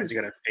in our Mhm. lives.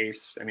 You got to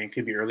face. I mean, it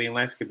could be early in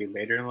life, it could be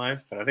later in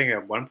life, but I think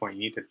at one point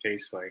you need to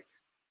face like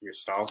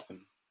yourself and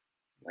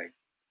like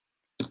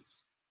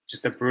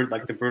just the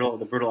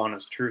brutal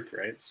honest truth,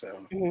 right?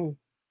 So Mhm.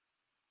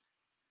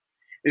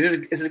 this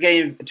is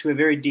getting to a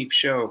very deep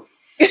show.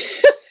 I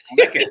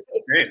like it.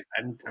 Great.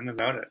 I'm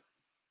about it.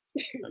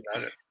 I'm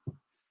about it.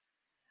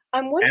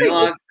 I'm wondering if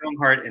Analog, film,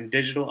 hard, and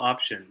digital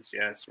options.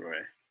 Yes, Roy.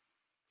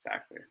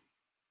 Exactly.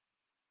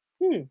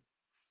 hmm,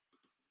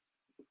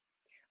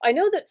 I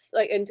know that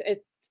like and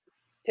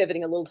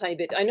pivoting a little tiny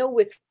bit. I know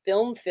with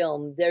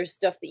there's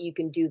stuff that you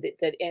can do that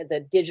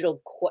the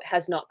digital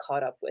has not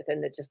caught up with,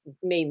 and that just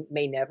may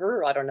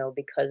never. I don't know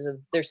because of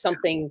there's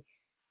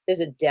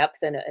a depth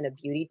and a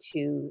beauty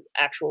to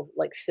actual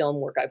like film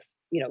work I've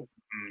Mm,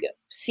 yeah,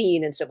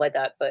 seen and stuff like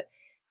that. But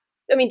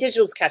I mean,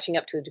 digital's catching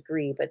up to a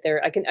degree, but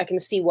I can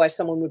see why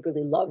someone would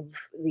really love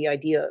the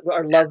idea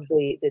or yeah, love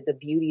the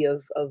beauty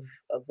of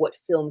what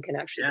film can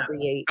actually yeah.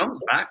 create. Film's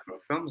So, back, bro.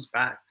 Film's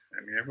back.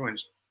 I mean,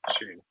 everyone's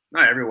shooting.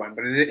 Not everyone,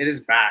 but it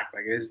is back.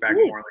 Like it is back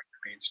mhm, more like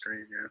the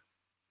mainstream.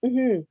 Yeah.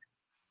 mhm.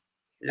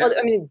 Yeah. Well,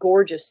 I mean,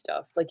 gorgeous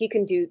stuff. Like you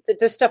can do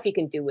there's stuff you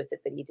can do with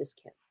it that you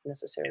just can't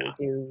necessarily Yeah.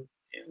 do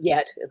Yeah.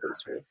 yet, at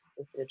least Exactly.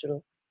 with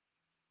digital.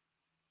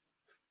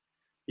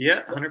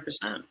 Yeah.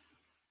 100%.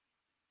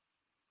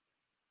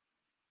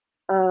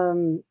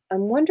 I'm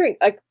wondering,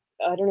 I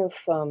don't know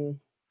if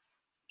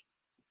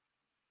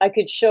I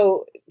could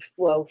show,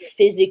 well,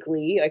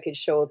 physically, I could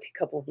show a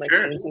couple of my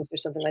Sure. paintings or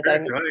something like that.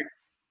 Sure. Go ahead.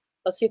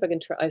 I'll see if I can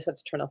turn. I just have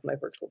to turn off my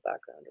virtual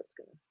background. Or it's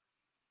gonna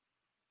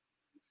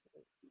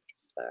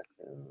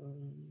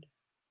background.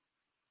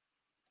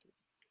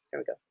 There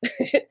we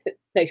go.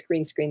 Nice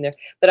green screen there,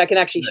 but I can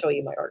actually Yeah, show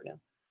you my art now.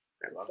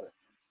 I love it.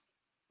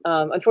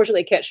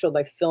 Unfortunately, I can't show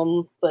my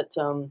film, but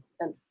and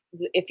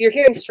if you're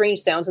hearing strange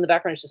sounds in the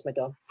background, it's just my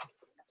dog.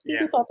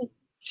 Yeah. Poppy.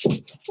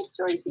 Oh,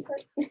 sorry,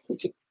 sweetheart.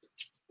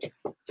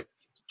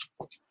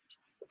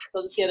 So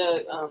I'll just get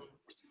a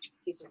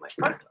piece of my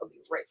part. I'll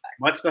be right back.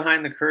 What's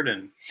behind the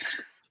curtain?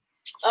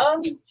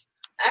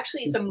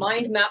 Actually, it's a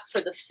mind map for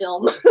the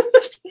film.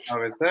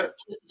 Oh, is that?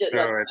 It's just, so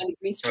on the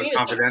green screen. it's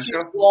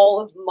confidential? It's a wall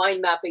of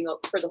mind mapping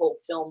up for the whole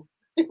film.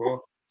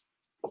 Cool.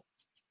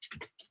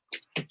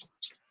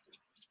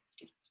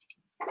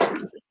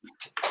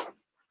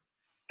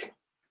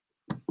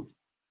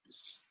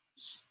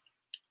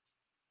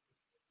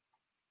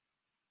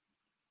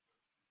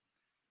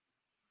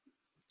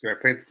 Do I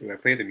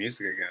play the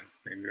music again?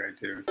 Maybe I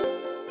do.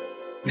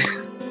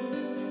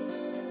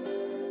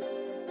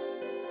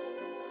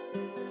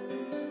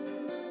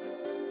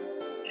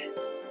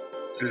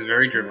 This is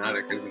very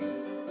dramatic, isn't it?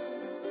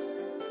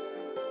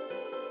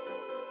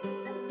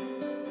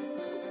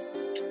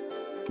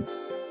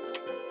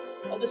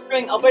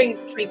 I'll bring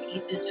 3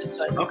 pieces just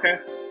so I Okay.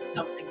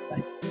 something. But...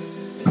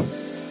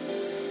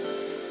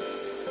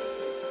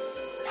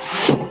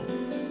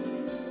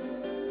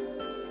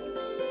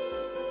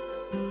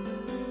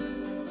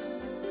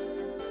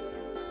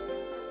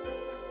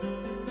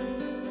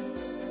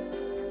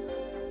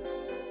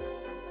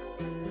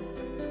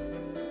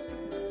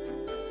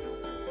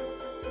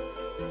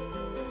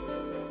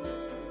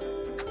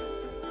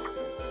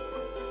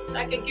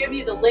 I can give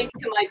you the link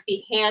to my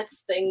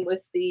Behance thing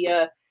with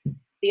the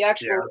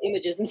actual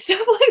images and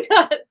stuff like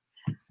that.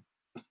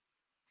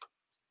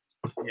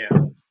 Yeah.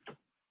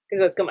 Because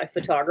that's got my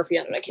photography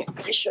on it. I can't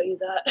really show you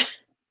that.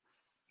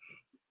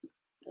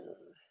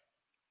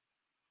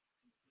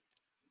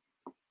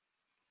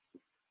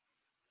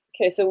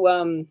 Okay,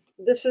 so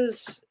this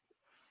is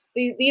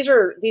these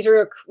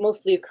are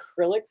mostly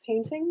acrylic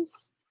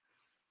paintings.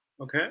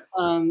 Okay.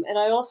 And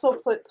I also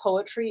put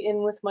poetry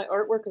in with my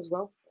artwork as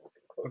well.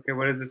 Okay,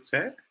 what did it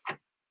say?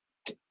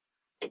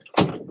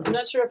 I'm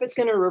not sure if it's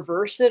going to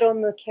reverse it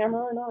on the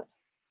camera or not.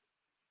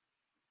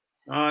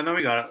 No,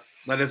 we got it.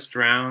 Let us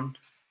drown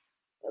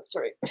Oh,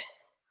 sorry.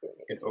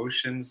 in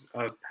oceans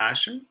of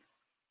passion.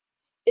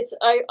 It's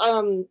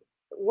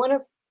one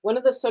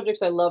of the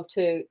subjects I love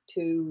to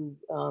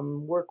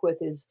work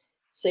with is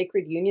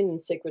sacred union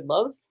and sacred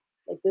love.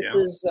 Like this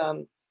is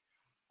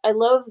I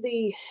love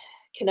the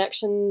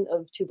connection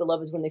of two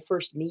beloveds when they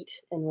first meet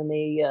and when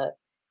they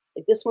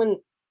like this one.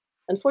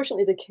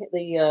 Unfortunately, the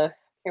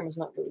camera's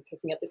not really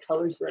picking up the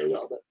colors very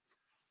well, but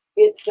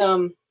it's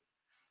got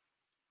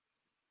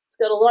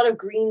a lot of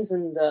greens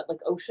and like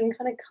ocean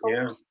kind of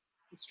colors.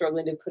 I'm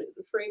struggling to put it in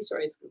the frame.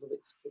 Sorry, it's a little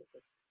bit skewed.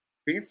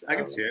 I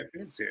can see it. We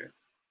can see it.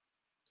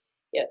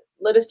 Yeah,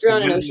 let us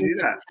drown in oceans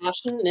of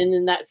passion, and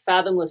in that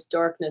fathomless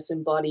darkness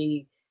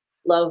embody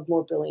love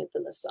more brilliant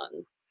than the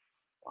sun.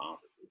 Wow.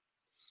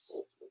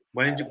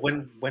 When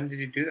did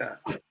you do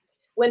that?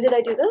 When did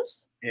I do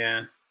this?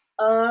 Yeah.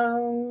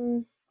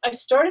 I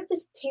started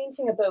this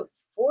painting about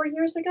 4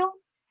 years ago,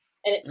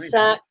 and it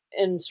sat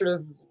and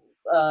sort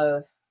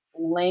of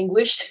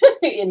languished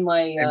in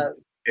my.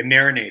 It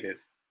marinated.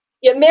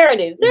 Yeah,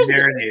 marinated.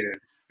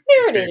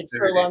 Marinated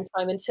for a day. long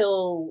time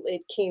until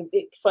it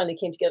finally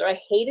came together. I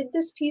hated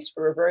this piece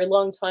for a very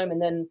long time,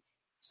 and then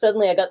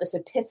suddenly I got this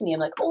epiphany. I'm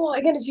like, oh,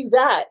 I'm going to do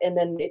that, and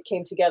then it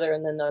came together,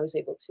 and then I was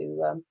able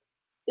to.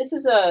 This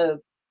is a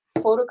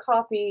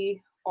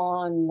photocopy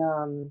on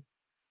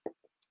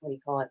what do you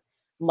call it,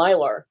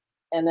 Mylar,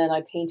 and then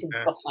I painted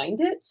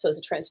behind it. So it's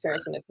a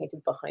transparency, and I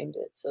painted behind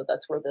it. So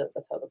that's how the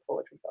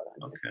poetry got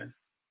on. Okay.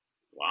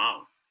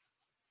 Wow.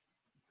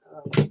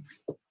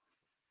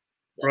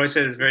 Roy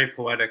said it's very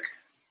poetic.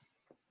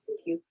 Thank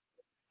you.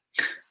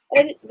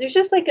 And there's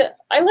just like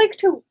I like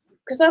to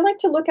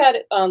look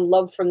at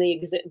love from the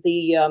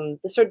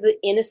sort of the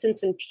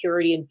innocence and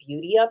purity and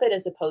beauty of it,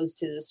 as opposed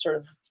to the sort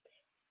of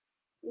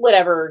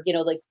whatever,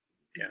 like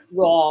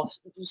raw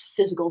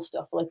physical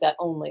stuff like that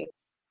only.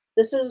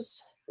 This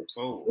is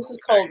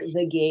called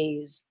The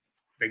Gaze.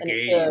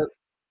 It's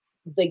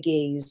The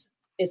Gaze.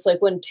 It's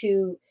like when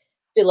two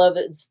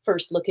beloveds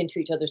first look into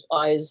each other's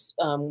eyes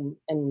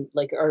and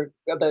like are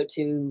about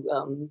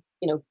to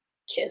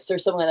kiss or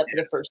something like that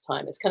for the first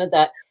time. It's kind of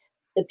that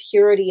the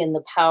purity and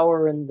the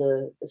power and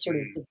the sort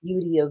of the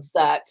beauty of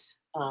that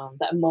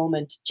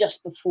moment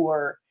just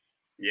before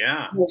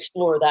you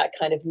explore that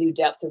kind of new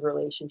depth of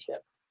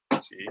relationship.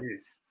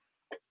 Jeez.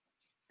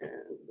 And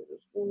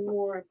there's one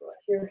more I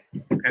brought here.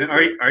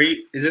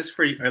 And is this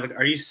for you?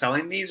 Are you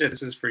selling these, or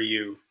this is for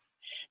you?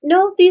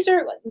 No, these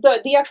are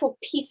the actual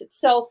piece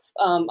itself.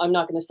 I'm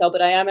not going to sell,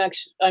 but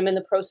I'm in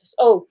the process.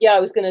 Oh yeah,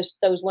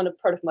 that was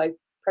part of my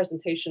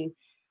presentation.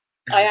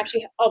 I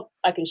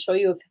can show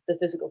you the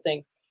physical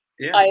thing.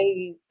 Yeah.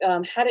 I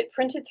had it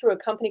printed through a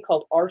company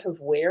called Art of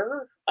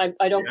Wear.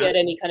 I don't get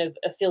any kind of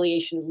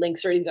affiliation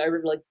links or anything. I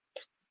really like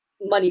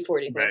money for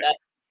anything like that.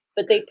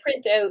 But they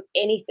print out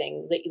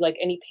anything that like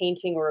any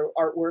painting or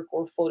artwork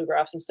or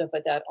photographs and stuff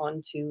like that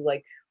onto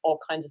like all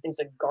kinds of things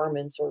like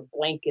garments or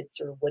blankets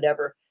or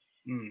whatever.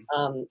 And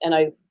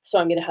I'm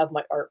going to have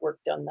my artwork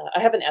done that. I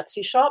have an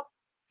Etsy shop,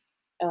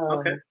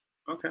 Okay.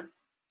 Okay.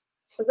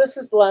 So this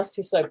is the last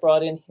piece I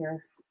brought in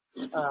here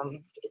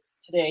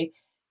today.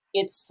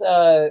 It's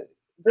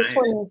this Nice.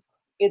 one.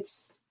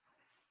 It's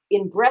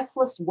in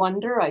breathless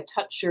wonder I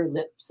touch your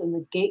lips, and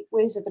the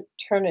gateways of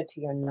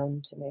eternity are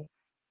known to me.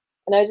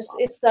 And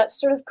it's that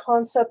sort of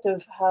concept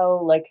of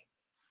how like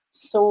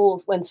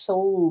when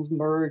souls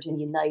merge and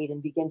unite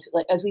and begin to,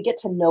 like, as we get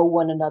to know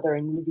one another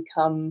and we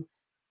become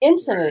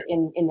intimate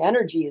in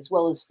energy as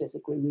well as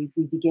physically,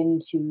 we begin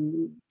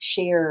to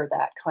share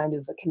that kind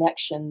of a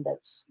connection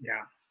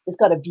it's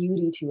got a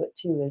beauty to it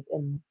too.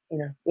 And you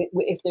know,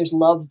 if there's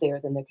love there,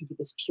 then there could be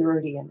this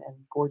purity and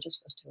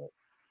gorgeousness to it.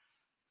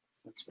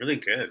 That's really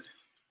good.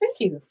 Thank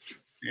you.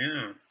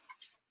 Yeah.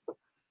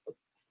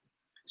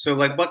 So,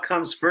 like, what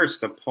comes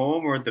first, the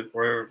poem or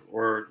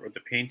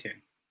the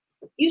painting?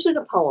 Usually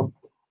the poem.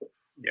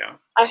 Yeah.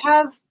 I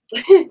have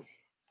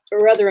a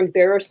rather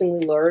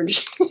embarrassingly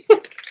large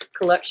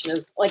collection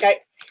of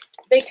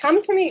they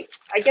come to me.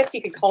 I guess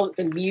you could call it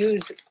the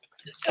muse.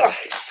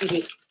 Excuse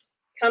me.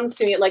 Comes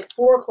to me at like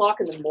 4:00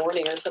 in the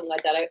morning or something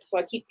like that. So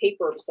I keep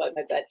paper beside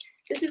my bed.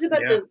 This is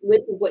about the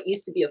width of what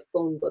used to be a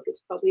phone book. It's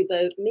probably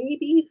about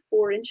maybe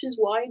 4 inches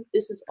wide.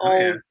 This is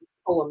all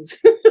poems.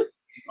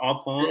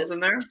 All poems in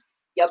there?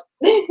 Yep.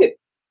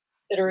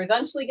 That are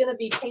eventually going to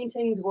be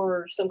paintings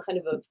or some kind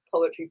of a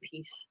poetry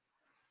piece.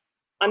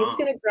 I'm just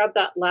going to grab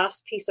that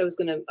last piece. I was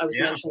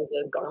mentioning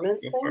the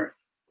garment thing.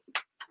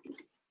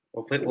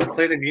 We'll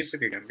play the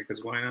music again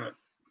because why not?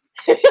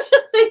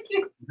 Thank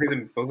you.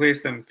 We'll play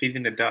some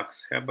Feeding the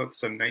Ducks. How about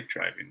some Night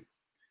Driving?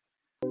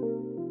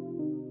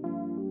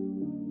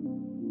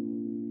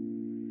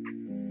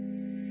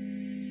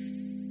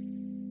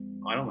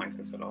 I don't like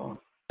this at all.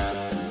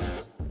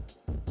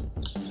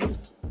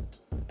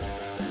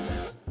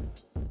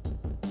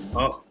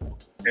 Oh,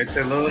 it's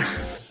a little.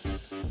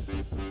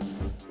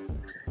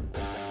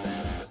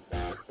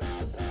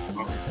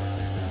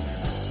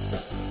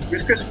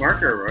 Who's Chris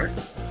Marker, right?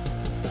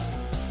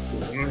 I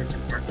don't know who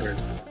Chris Marker is.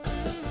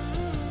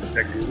 Is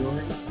that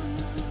Googling?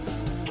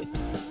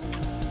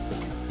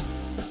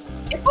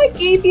 If I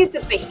gave you the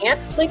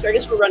Behance link, I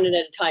guess we're running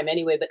out of time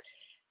anyway, but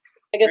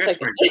I guess I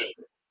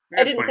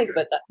didn't think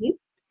about that.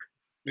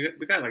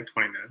 We got like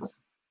 20 minutes.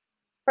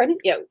 Pardon?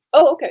 Yeah.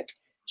 Oh, okay.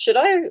 Should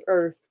I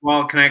or?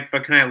 Well, can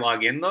I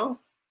log in though?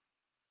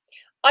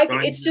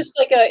 It's just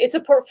like it's a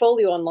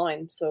portfolio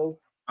online, so.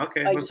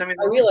 Okay. I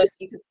realized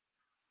you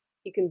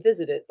can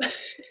visit it. Yeah,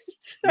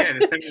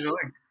 just send me the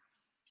link.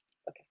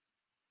 Okay.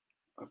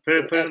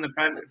 Put it in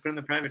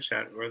the private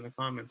chat or in the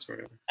comments or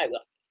whatever. I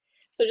will.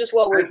 So just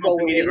while we're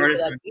waiting for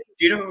that.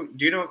 Do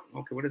you know?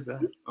 Okay, what is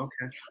that?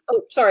 Okay.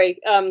 Oh,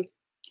 sorry.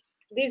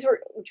 These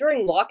were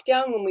during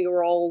lockdown when we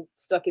were all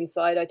stuck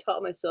inside. I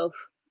taught myself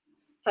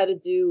how to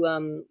do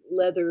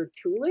leather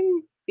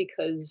tooling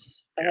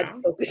because I had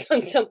to focus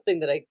on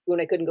something when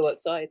I couldn't go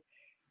outside.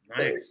 Nice.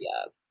 So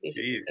yeah, these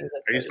are things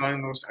Are you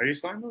selling those? Are you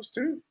selling those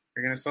too?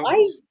 You're gonna sell those?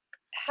 I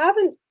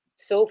haven't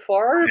so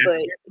far, but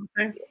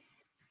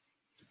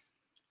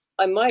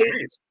I might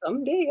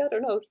someday. I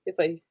don't know if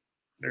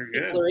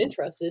people are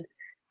interested.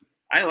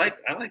 I like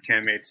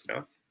handmade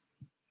stuff.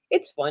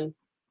 It's fun.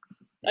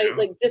 I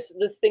like this.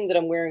 The thing that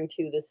I'm wearing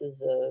too. This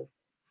is a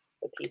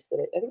piece that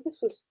I think this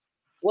was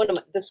one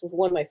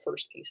of my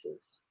first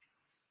pieces.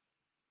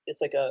 It's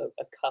like a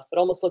cuff. It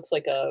almost looks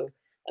like an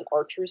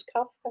archer's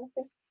cuff kind of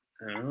thing.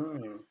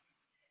 Oh.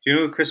 Do you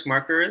know who Chris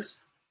Marker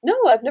is? No,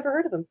 I've never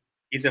heard of him.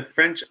 He's a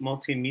French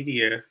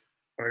multimedia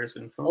artist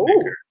and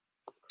filmmaker.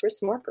 Oh,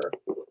 Chris Marker.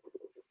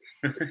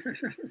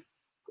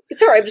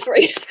 Sorry, I'm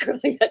just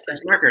scribbling that down.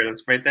 Chris Marker,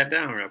 let's write that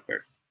down real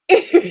quick.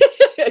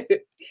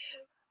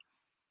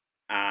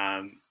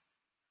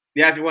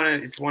 Yeah, if you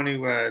want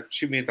to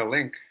shoot me the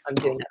link, I'm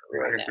doing that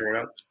right now. Throw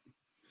it up.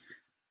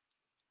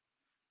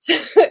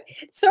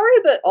 Sorry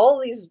about all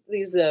these.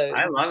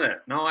 I love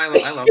it. No, I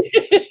love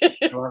it.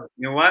 You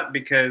know what?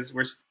 Because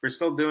we're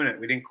still doing it.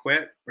 We didn't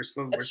quit. We're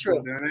still doing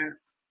it.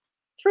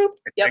 True.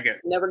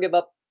 Yep. Never give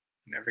up.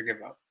 Never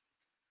give up.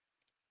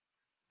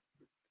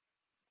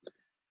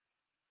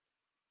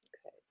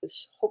 Okay.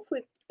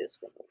 Hopefully this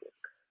one will work.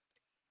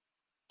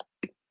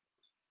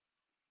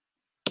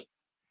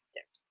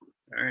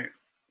 There. All right.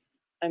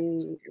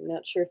 I'm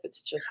not sure if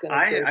it's just going to.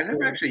 I've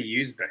never actually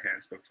used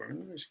Behance before.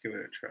 Maybe I should give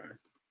it a try.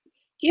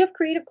 Do you have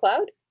Creative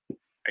Cloud?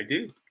 I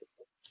do.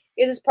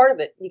 Is this part of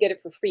it? You get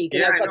it for free. You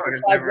can I know.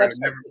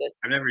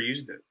 I've never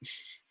used it.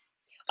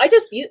 I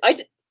just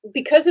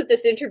because of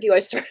this interview, I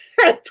started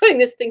putting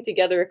this thing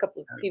together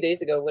a few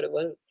days ago. What it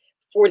was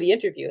for the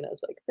interview, and I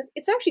was like,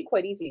 "It's actually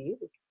quite easy to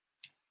use."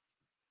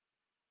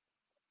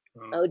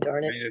 Oh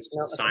darn it!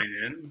 Just sign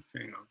in.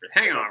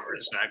 Hang on for a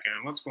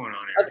second. What's going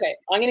on here? Okay,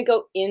 I'm gonna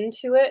go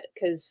into it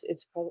because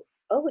it's probably.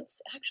 Oh, it's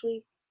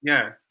actually.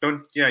 Yeah.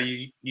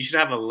 You should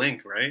have a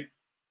link, right?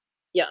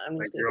 Yeah, I'm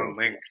like your own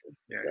link.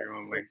 Yeah, your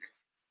own link.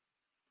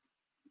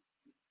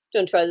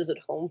 Don't try this at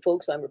home,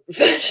 folks. I'm a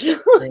professional.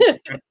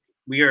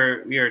 we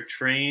are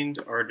trained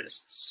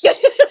artists. Okay,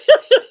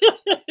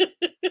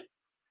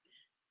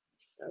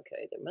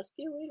 there must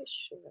be a way to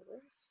share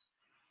this.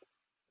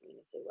 I mean,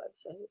 it's a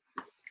website.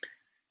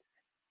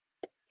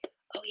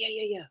 Oh,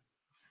 yeah.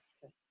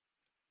 Okay.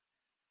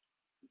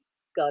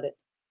 Got it.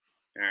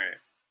 All right,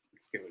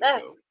 let's give it a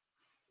go.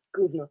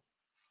 Guvna.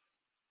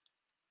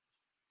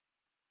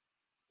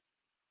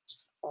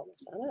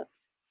 Almost on it.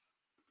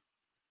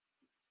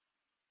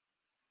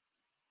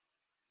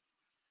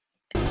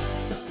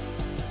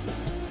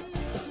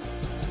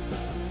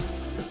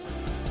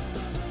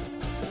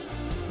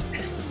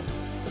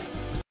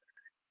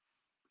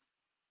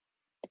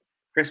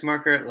 Chris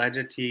Marker,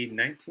 Legity,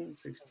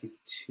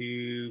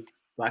 1962,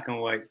 black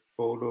and white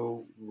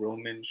photo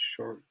Roman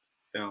short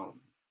film.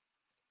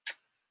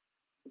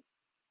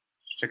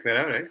 Check that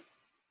out, eh?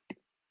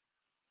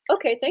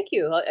 Okay, thank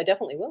you. I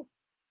definitely will.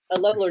 I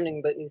love learning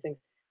about new things.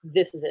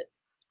 This is it.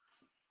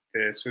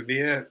 This would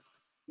be it.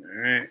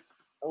 All right.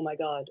 Oh my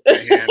God.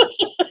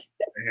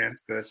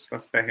 Behance this.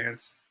 Let's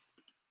behance.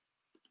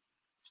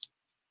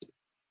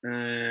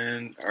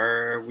 And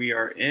we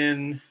are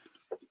in.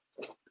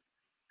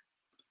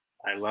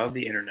 I love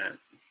the internet.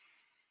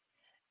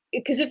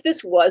 Because if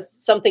this was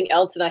something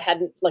else and I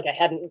hadn't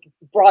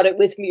brought it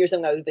with me or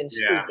something, I would have been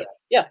screwed.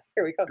 Yeah,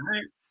 here we go.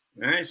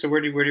 All right. So where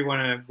do you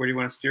want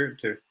to steer it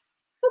to?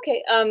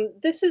 Okay.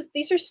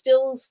 These are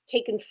stills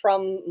taken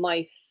from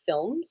my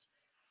films.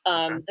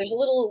 There's a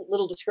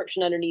little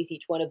description underneath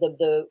each one of them.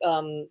 The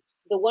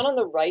one on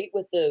the right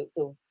with the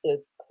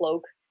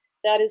cloak,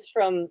 that is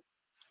from,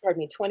 pardon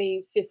me,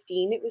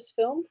 2015. It was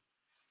filmed.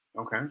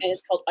 Okay. And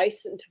it's called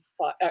Ice into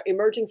Fire,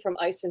 Emerging from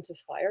Ice into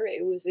Fire.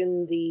 It was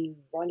in the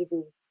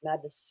Rendezvous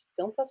Madness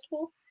Film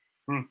Festival.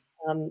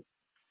 And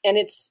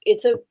it's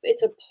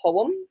a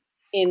poem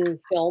in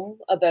film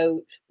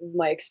about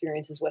my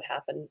experiences, what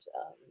happened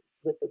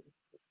with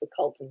the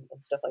cult and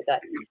stuff like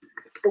that.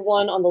 The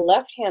one on the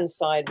left-hand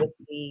side with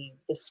the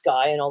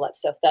sky and all that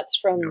stuff, that's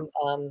from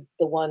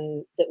the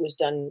one that was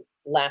done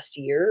last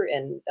year,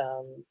 and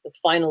the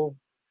final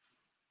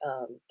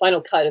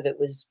cut of it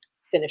was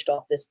finished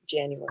off this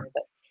January,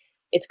 but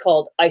it's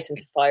called Ice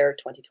into Fire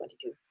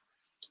 2022.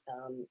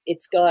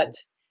 It's got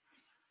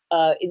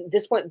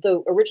this one,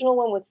 the original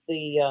one with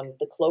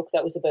the cloak,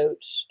 that was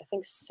about, I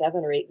think,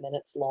 7 or 8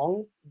 minutes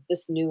long.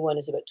 This new one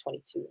is about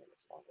 22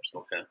 minutes long or so.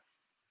 Okay.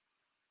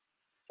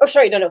 Oh,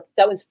 sorry, no,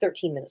 that one's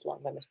 13 minutes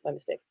long. My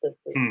mistake. The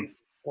one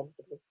with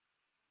the blue.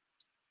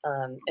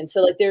 And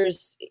so, like,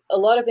 there's a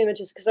lot of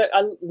images because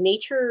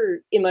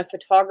nature in my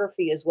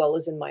photography as well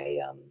as in my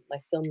my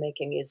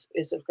filmmaking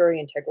is a very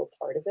integral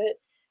part of it.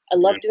 I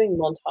love doing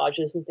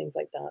montages and things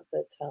like that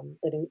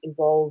that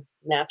involve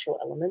natural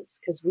elements,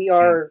 because we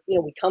are,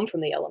 we come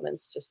from the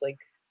elements, just like,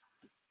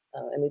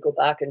 and we go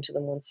back into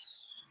them once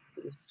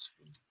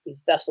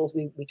these vessels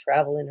we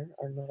travel in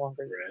are no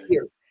longer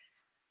here.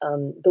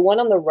 The one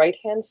on the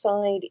right-hand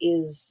side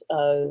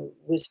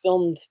was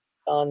filmed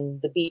on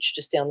the beach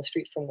just down the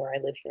street from where I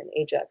live here in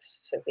Ajax,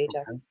 South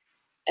Ajax,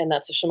 and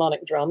that's a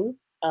shamanic drum.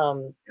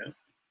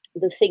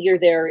 The figure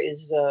there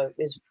is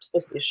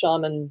supposed to be a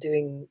shaman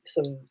doing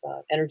some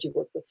energy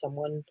work with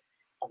someone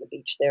on the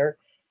beach there,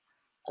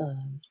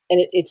 and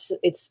it's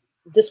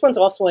this one's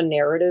also a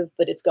narrative,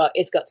 but it's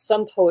got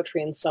some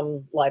poetry and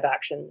some live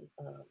action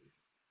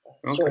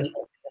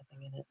storytelling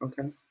in it.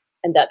 Okay,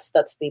 and that's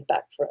the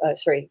back for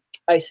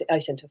Ice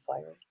into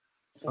Fire.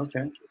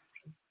 Okay.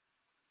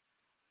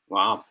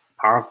 Wow,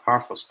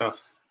 powerful stuff.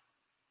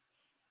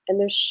 And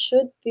there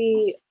should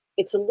be.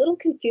 It's a little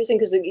confusing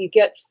because you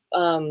get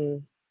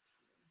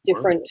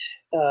different.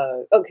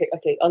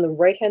 Okay. On the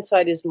right-hand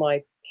side is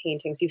my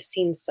paintings. You've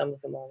seen some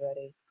of them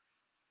already,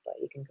 but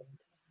you can go into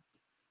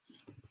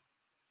them.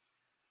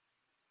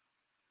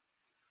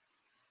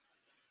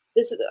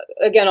 This is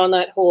again on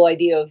that whole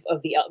idea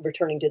of the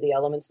returning to the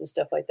elements and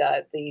stuff like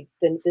that.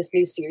 This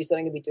new series that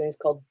I'm going to be doing is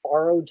called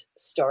Borrowed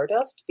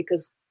Stardust,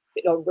 because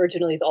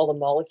originally all the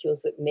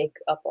molecules that make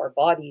up our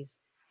bodies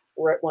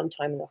were at one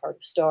time in the heart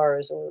of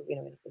stars, or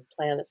in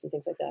planets and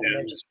things like that, and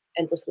they're just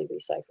endlessly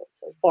recycled.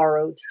 So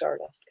borrowed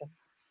stardust.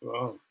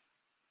 Wow.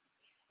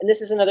 And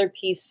this is another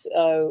piece,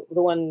 the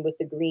one with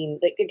the green.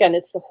 Like, again,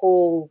 it's the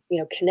whole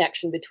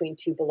connection between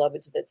two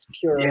beloveds that's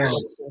pure,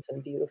 innocent,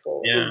 and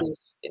beautiful. Yeah.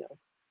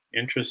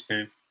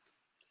 Interesting.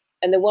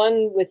 And the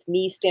one with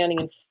me standing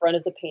in front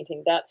of the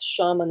painting, that's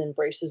Shaman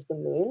Embraces the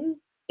Moon.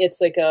 It's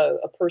like a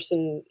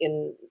person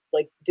in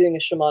doing a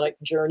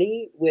shamanic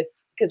journey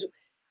because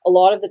a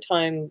lot of the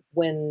time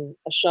when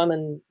a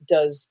shaman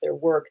does their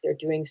work, they're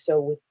doing so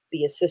with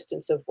the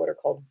assistance of what are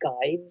called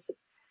guides.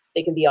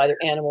 They can be either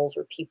animals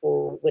or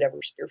people, whatever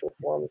spiritual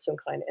form of some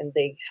kind, and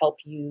they help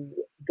you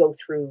go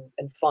through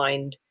and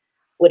find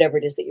whatever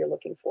it is that you're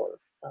looking for.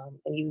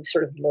 And you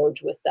sort of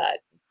merge with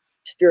that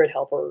spirit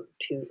helper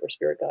or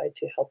spirit guide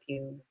to help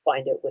you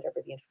find out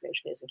whatever the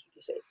information is and keep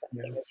you safe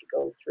as you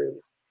go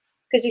through.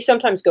 Because you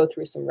sometimes go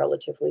through some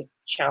relatively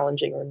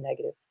challenging or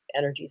negative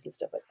energies and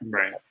stuff like that.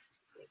 Right. So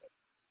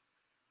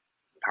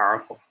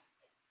powerful.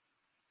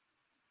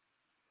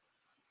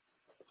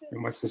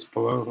 And what's this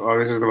below? Oh,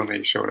 this is the one that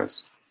you showed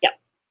us. Yeah.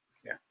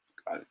 Yeah,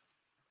 got it.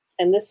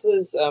 And this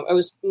was I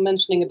was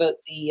mentioning about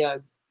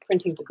the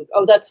printing.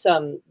 That's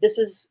this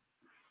is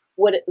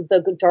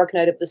the dark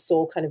night of the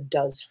soul kind of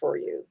does for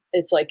you.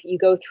 It's like you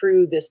go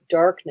through this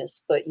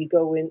darkness, but you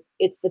go in.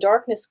 It's the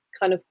darkness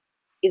kind of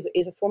is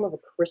a form of a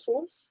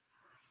chrysalis.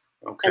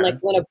 And like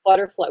Okay.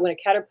 when a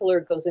caterpillar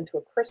goes into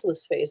a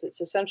chrysalis phase,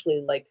 it's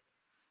essentially like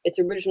its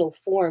original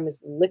form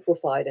is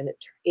liquefied and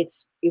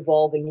it's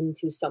evolving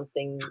into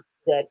something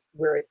that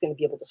where it's going to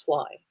be able to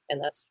fly.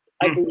 And that's,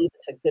 I Hmm. believe,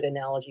 it's a good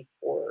analogy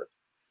for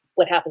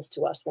what happens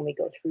to us when we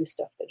go through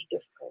stuff that's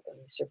difficult and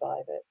we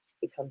survive it.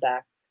 We come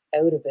back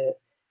out of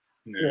it,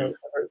 Yeah.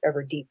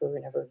 ever deeper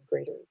and ever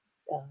greater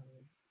um,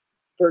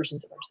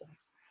 versions of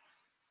ourselves.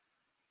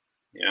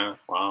 Yeah.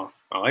 Wow.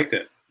 I like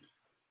it.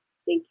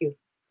 Thank you.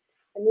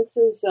 And this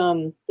is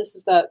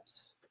that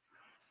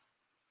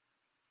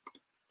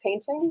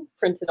painting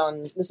printed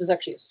on. This is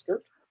actually a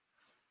skirt.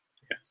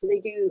 Yeah. So they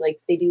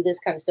do this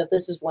kind of stuff.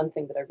 This is one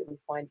thing that I really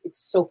find it's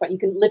so fun. You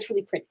can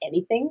literally print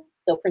anything.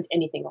 They'll print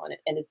anything on it,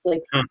 and it's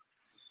like Huh.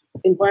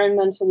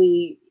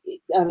 environmentally.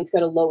 It's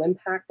got a low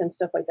impact and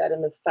stuff like that,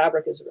 and the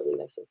fabric is really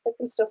nice and thick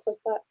and stuff like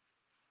that.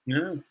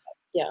 Yeah.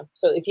 Yeah.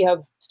 So if you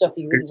have stuff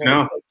that you Good really to want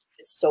know. to print,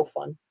 it's so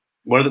fun.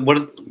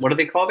 What are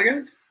they called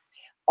again?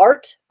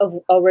 Art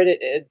of. I'll read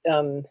it.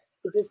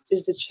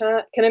 Is the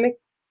chat? Can I make?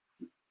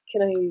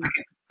 Can I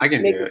I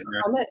can make do a it.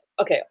 Yeah. comment?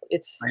 Okay.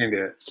 I can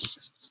do it.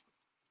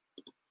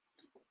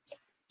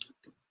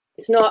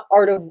 It's not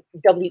art of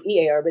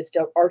WEAR, but it's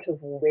art of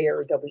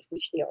wear,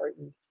 WHER.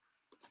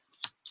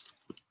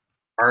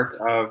 Art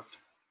of.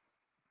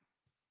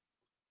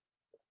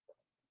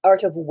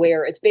 Art of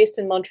wear. It's based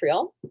in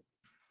Montreal,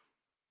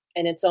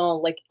 and it's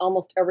all like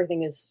almost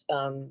everything is.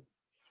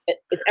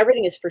 It's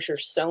everything is for sure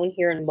sewn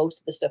here, and most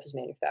of the stuff is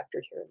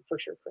manufactured here, and for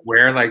sure printed.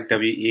 Where, like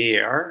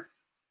WEAR?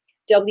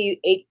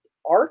 WH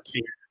art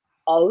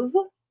of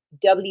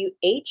WHERE.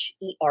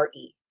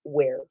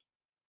 Wear,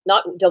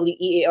 not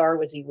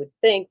WEAR as you would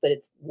think, but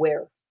it's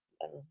wear.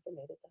 I don't know if I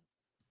made it.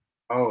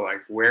 Oh,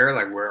 like where?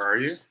 Like where are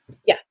you?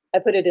 Yeah, I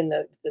put it in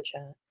the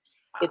chat.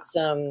 It's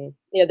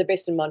yeah, they're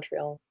based in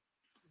Montreal.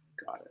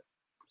 Got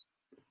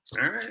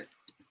it. All right.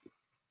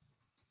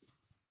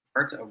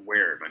 Art of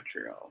where,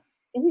 Montreal.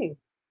 Mm-hmm.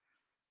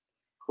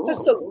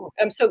 Cool.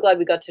 I'm so glad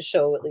we got to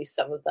show at least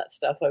some of that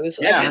stuff.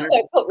 Yeah.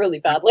 I felt really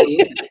badly.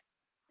 Absolutely.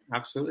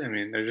 Absolutely. I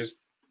mean,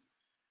 there's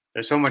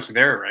so much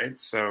there, right?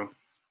 So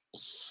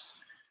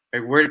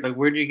where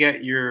do you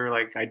get your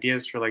like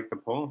ideas for like the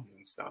poems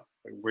and stuff?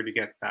 Like where do you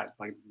get that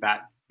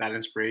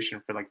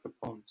inspiration for like the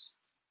poems?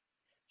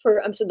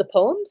 For so the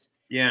poems,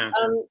 Yeah.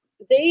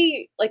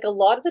 they like a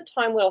lot of the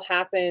time what'll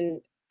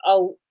happen,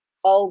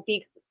 I'll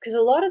be because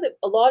a lot of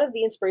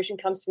the inspiration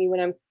comes to me when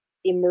I'm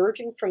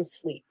emerging from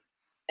sleep,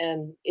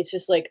 and it's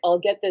just like I'll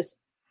get this.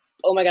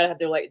 Oh my god, I have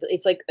to like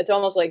it's like it's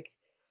almost like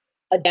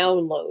a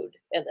download,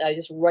 and I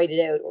just write it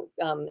out, or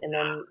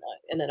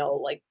and then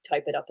I'll like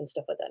type it up and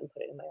stuff like that and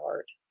put it in my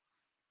art.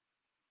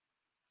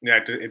 Yeah,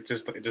 it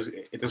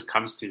just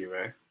comes to you,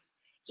 right?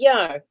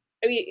 Yeah,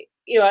 I mean,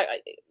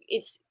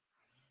 it's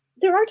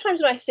there are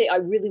times when I say I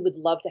really would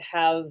love to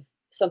have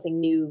something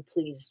new.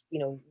 Please,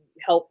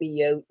 help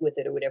me out with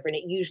it or whatever, and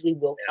it usually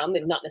will come,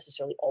 and not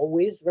necessarily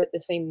always right the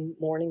same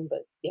morning,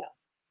 but yeah.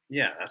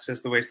 Yeah, that's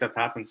just the way stuff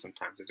happens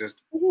sometimes. It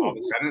just all of a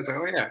Mhm. sudden it's like,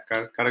 oh yeah,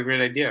 got a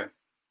great idea.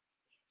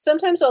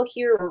 Sometimes I'll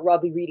hear or I'll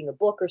be reading a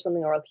book or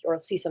something, or I'll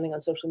see something on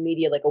social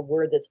media like a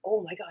word that's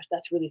oh my gosh,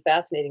 that's really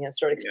fascinating, and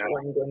start Yeah,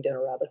 exploring, going down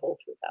a rabbit hole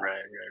through that. right.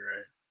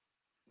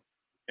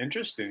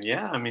 Interesting.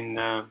 Yeah, I mean,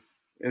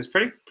 it's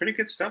pretty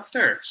good stuff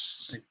there.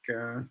 Like,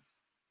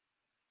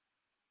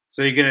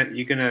 so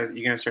you're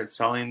gonna start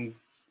selling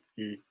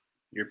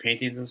your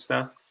paintings and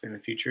stuff in the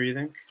future, you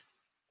think?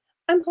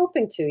 I'm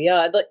hoping to,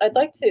 yeah. I'd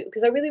like to,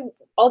 because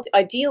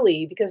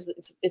ideally, because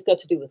it's got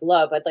to do with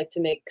love. I'd like to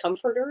make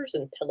comforters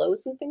and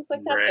pillows and things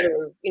like that that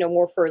Right. are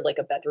more for like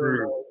a bedroom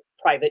True. or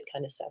private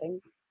kind of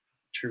setting.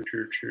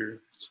 True.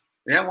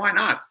 Yeah, why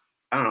not?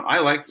 I don't know. I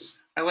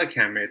like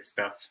handmade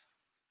stuff,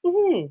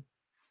 Hmm.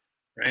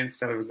 right?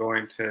 Instead of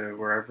going to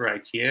wherever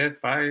IKEA,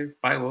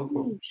 buy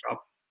local,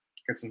 shop,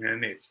 get some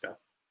handmade stuff.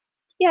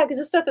 Yeah, because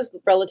this stuff is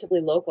relatively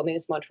local. I mean,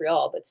 it's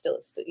Montreal, but still,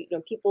 it's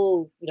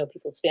people's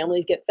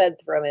families get fed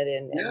from it,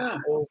 and Yeah,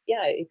 people,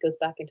 yeah, it goes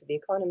back into the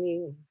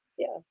economy. And,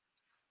 yeah.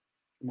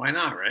 why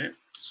not, right?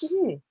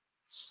 Hmm.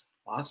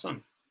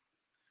 Awesome.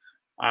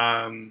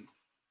 Um,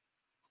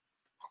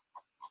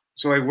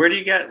 so like, where do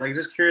you get like?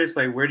 Just curious,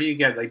 like, where do you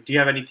get like? Do you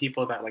have any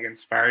people that like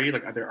inspire you,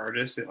 like other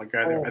artists, like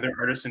are there Oh. other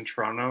artists in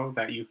Toronto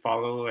that you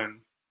follow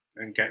and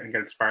get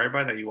inspired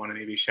by that you want to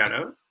maybe shout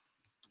out?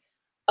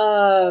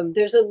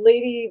 There's a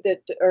lady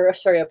that, or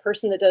sorry, a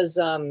person that does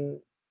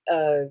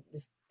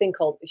this thing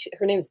called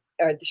her name is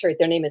sorry,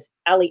 their name is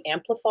Ali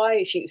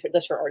Amplify.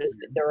 That's her artist,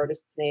 their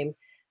artist's name.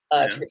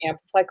 Yeah. For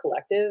Amplify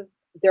Collective.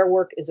 Their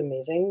work is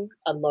amazing.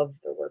 I love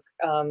their work.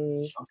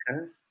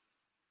 Okay.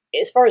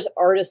 As far as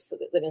artists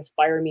that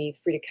inspire me,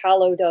 Frida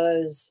Kahlo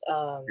does.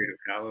 Frida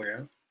Kahlo,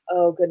 yeah.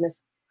 Oh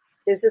goodness,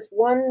 there's this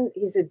one.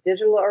 He's a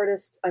digital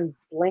artist. I'm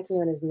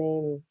blanking on his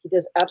name. He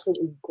does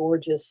absolutely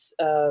gorgeous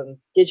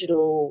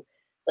digital,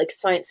 like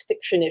science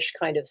fiction-ish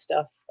kind of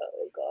stuff.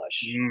 Oh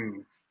gosh,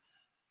 Mm.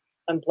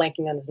 I'm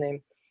blanking on his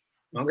name.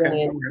 Okay.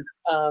 Brilliant.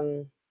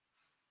 Okay.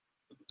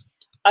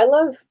 I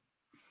love,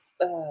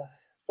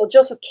 well,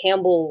 Joseph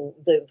Campbell,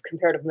 the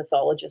comparative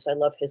mythologist. I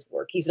love his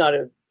work. He's not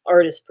an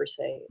artist per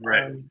se,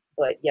 Right.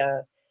 but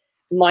yeah,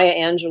 Maya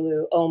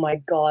Angelou. Oh my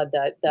God,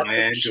 that book.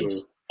 Maya She Angelou.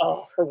 just,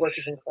 oh, her work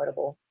is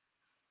incredible.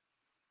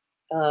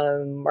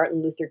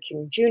 Martin Luther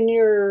King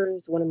Jr.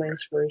 is one of my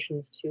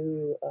inspirations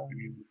too.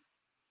 Mm.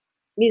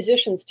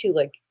 Musicians too,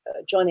 like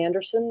John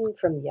Anderson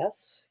from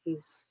Yes.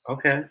 He's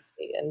Okay.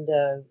 and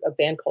a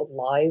band called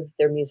Live.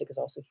 Their music is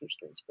also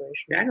hugely Yeah, I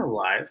inspirational. know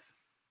Live.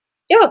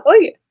 Yeah. Oh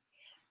yeah.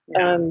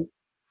 Yeah.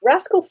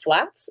 Rascal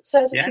Flatts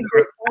has a Yeah, few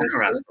great I songs know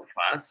too. Rascal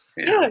Flatts.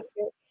 Yeah.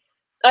 Yeah.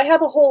 I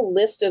have a whole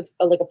list of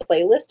like a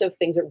playlist of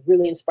things that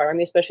really inspire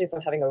me, especially if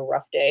I'm having a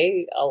rough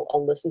day.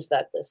 I'll listen to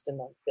that list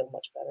and I'll feel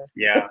much better.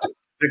 Yeah.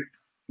 The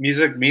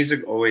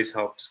music always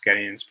helps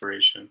getting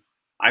inspiration,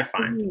 I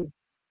find. Mhm.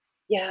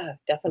 Yeah,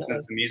 Listen definitely.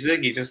 to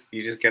music, you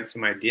just get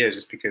some ideas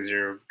just because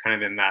you're kind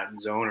of in that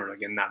zone or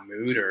like in that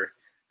mood or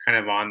kind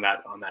of on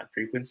that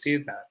frequency.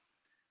 That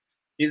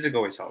music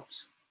always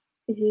helps.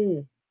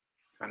 Mhm.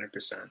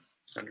 100%.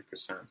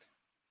 100%.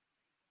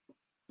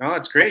 No,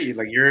 that's great.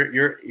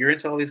 You're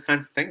into all these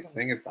kinds of things. I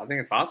think it's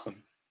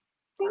awesome.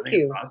 I Thank think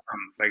it's you.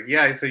 awesome. Like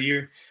yeah,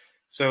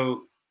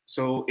 so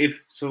so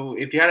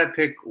if you had to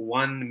pick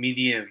one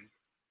medium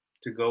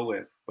to go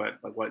with,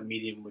 what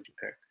medium would you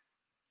pick?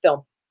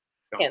 Film,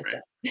 Film, hands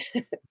right?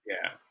 down.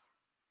 Yeah.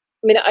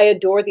 I mean, I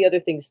adore the other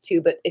things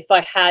too, but if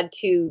I had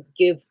to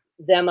give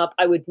them up,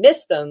 I would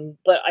miss them,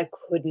 but I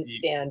couldn't Ye-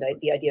 stand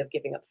the idea of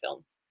giving up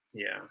film.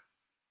 Yeah.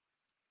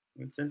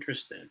 It's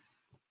interesting.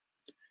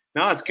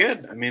 No, it's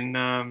good. I mean,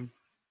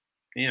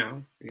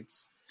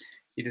 it's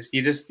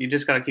you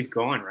just gotta keep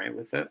going, right,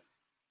 with it.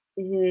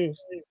 Mhm.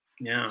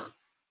 Yeah.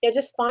 Yeah,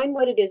 just find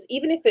what it is,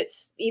 even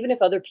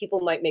if other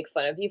people might make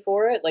fun of you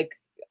for it. Like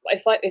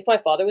if my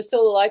father was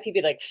still alive, he'd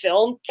be like,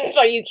 "Film?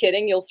 Are you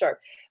kidding? You'll start."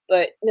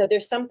 But no,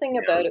 there's something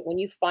Yeah. about it when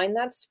you find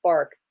that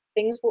spark,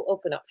 things will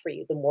open up for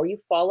you. The more you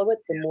follow it,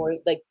 the more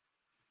like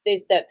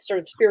there's that sort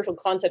of spiritual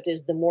concept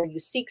is the more you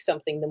seek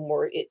something, the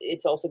more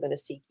it's also going to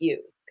seek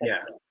you, kind of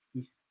Yeah.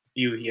 thing.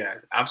 Yeah,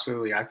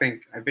 absolutely. I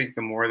think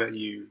the more that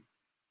you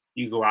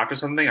go after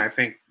something, I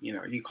think,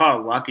 you call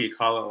it luck, you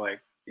call it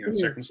like, Mhm.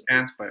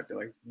 circumstance, but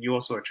like you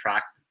also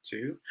attract it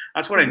too.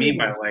 That's what I mean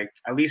by Mhm. like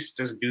at least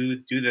just do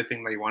the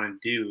thing that you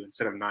want to do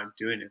instead of not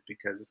doing it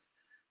because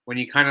when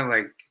you kind of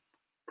like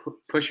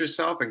push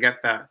yourself and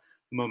get that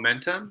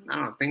momentum, I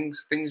don't know,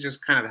 things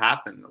just kind of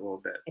happen a little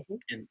bit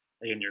Mhm.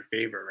 in your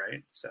favor,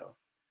 right? So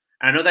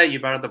I know that you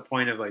brought up the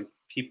point of like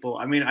people.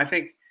 I mean, I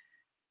think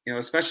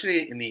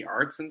especially in the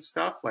arts and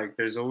stuff, like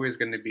there's always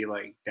going to be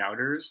like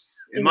doubters.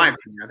 In my Mhm.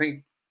 opinion, I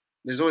think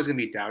there's always going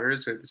to be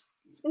doubters.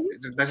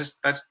 Mhm.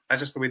 That's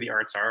just the way the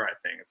arts are. I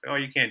think it's like, oh,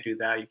 you can't do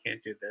that, you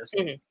can't do this,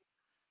 and Mhm.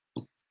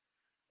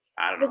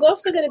 I don't There's know.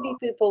 It's also like, gonna be well,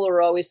 people who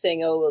are always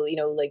saying, "Oh,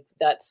 well, like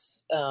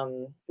that's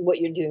what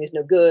you're doing is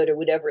no good or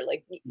whatever."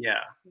 Like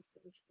yeah,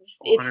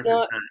 it's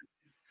not. 100%.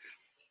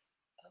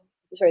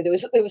 Sorry, there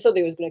was something that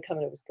was going to come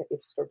and it was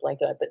sort of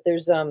blanked on it. But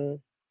there's a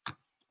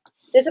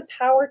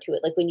power to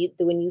it. Like when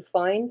you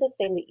find the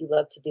thing that you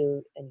love to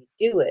do and you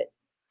do it,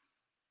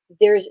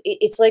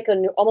 it's like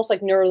almost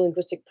like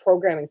neurolinguistic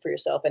programming for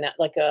yourself. And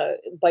like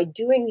by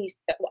doing these,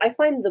 I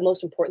find the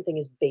most important thing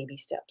is baby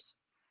steps.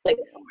 Like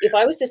if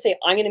I was to say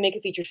I'm going to make a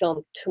feature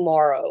film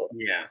tomorrow,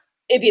 Yeah,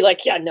 it'd be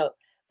like, yeah, no.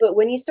 But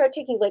when you start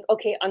taking like,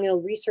 okay, I'm going to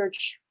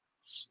research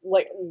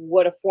like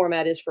what a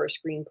format is for a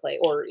screenplay,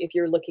 or if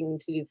you're looking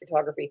to do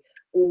photography,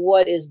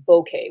 what is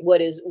bokeh?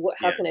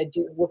 How yeah, can I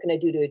do? What can I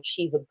do to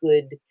achieve a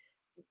good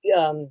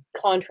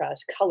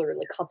contrast, color,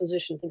 like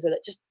composition, things like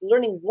that? Just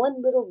learning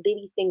one little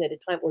bitty thing at a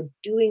time, or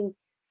doing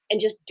and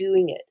just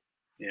doing it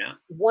yeah.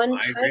 one I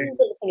tiny agree.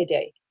 little thing a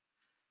day.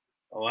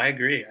 Oh, I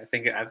agree. I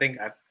think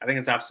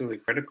it's absolutely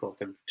critical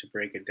to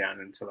break it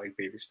down into like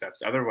baby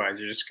steps. Otherwise,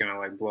 you're just gonna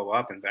like blow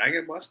up and say, "I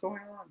get what's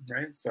going on,"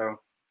 right? So,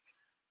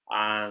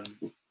 um,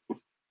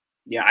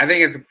 yeah, I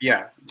think it's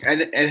yeah,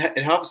 and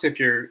it helps if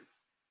you're,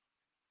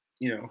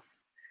 you know,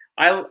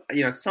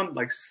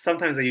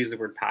 sometimes I use the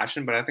word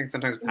passion, but I think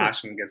sometimes Mm,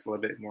 passion gets a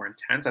little bit more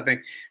intense. I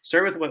think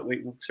start with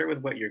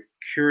what you're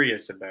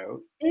curious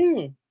about,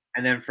 mm,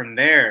 and then from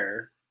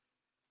there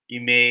you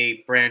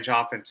may branch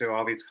off into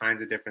all these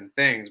kinds of different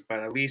things.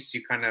 But at least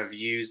you kind of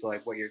use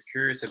like what you're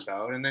curious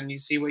about, and then you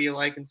see what you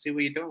like and see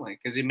what you don't like,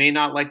 because you may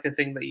not like the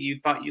thing that you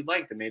thought you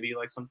liked, and maybe you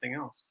like something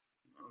else.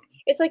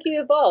 it's like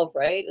you evolve,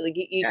 right? Like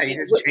Yeah, you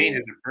just change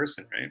as a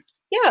person, right?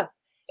 yeah.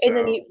 And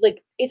then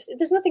So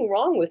there's nothing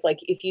wrong with like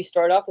if you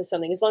start off with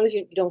something, as long as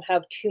you don't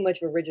have too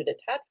much of a rigid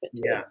attachment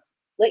to it. yeah,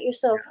 Let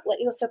yourself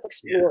yeah.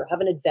 explore, have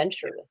an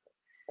adventure with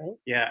it, right?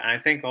 Yeah, and I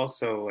think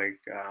also like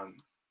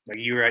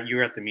you were at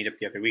the meetup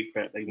the other week,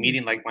 but like Mhm,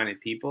 meeting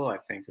like-minded people, I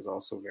think is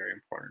also very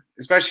important,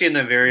 especially in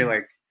a very mhm,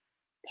 like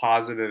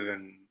positive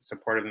and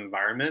supportive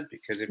environment.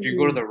 Because if you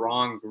go to mhm, the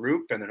wrong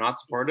group and they're not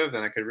supportive,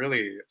 then it could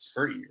really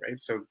hurt you,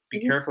 right? So be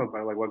mhm, careful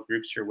about like what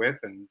groups you're with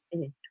and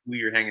mhm. who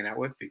you're hanging out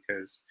with,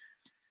 because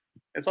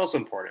it's also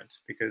important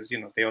because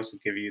they also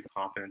give you the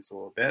confidence a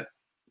little bit.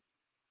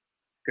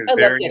 because I love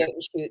they're, Get Out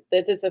and Shoot.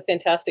 It's a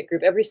fantastic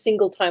group. Every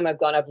single time I've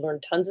gone, I've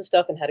learned tons of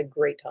stuff and had a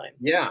great time.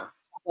 yeah.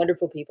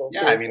 Wonderful people,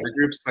 Yeah, I mean, seriously. the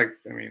group's like,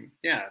 I mean,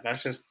 yeah,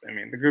 that's just, I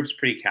mean, the group's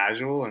pretty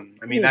casual. And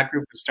I mean, Mhm. that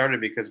group was started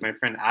because my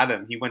friend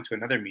Adam, he went to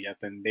another meetup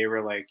and they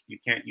were like, you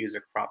can't use a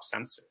crop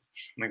sensor.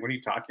 I'm like, what are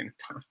you talking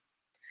about?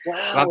 So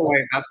Wow.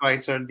 that's why I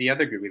started the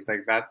other group. He's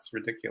like, that's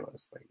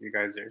ridiculous. Like, you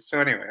guys are,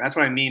 so anyway, that's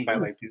what I mean by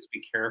Mm, like, just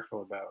be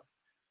careful about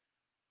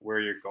where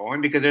you're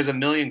going because there's a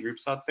million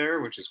groups out there,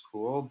 which is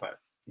cool, but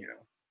you know,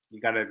 you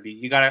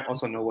gotta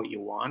also know what you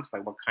want.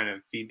 Like, what kind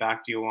of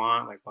feedback do you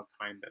want? Like, what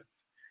kind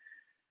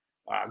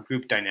of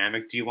group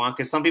dynamic do you want?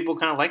 Because some people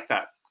kind of like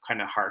that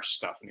kind of harsh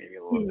stuff, maybe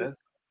a little mm. bit.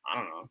 I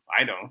don't know.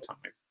 I don't. I'm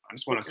like, I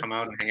just want to come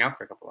out and hang out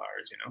for a couple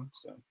hours, you know.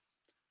 So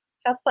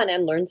Have fun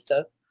and learn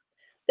stuff.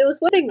 There was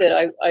one thing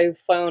that I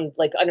found,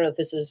 like, I don't know if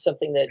this is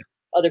something that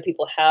other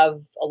people have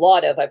a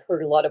lot of. I've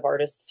heard a lot of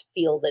artists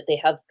feel that they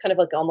have kind of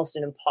like almost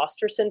an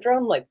imposter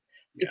syndrome. Like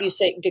if you yeah,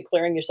 say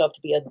declaring yourself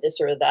to be a this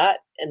or a that,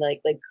 and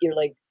like you're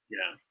like,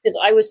 yeah, because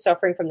I was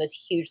suffering from this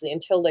hugely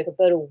until like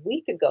about a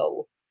week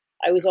ago.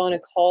 I was on a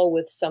call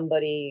with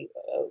somebody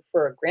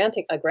for a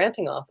granting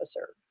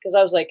officer because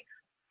I was like,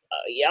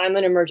 yeah, I'm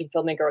an emerging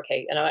filmmaker.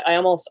 Okay, and I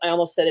almost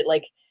said it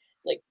like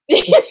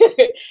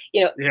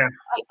you know, yeah,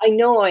 I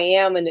know I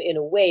am in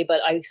a way,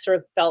 but I sort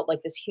of felt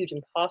like this huge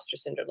imposter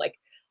syndrome. Like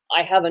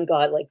I haven't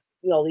got like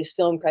all these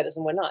film credits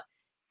and whatnot.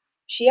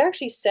 She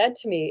actually said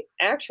to me,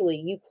 "Actually,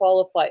 you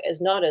qualify as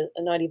not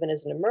even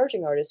as an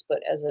emerging artist, but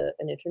as an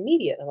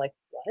intermediate." I'm like,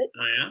 "What?"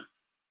 oh yeah,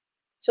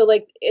 So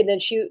like, and then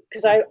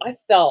because I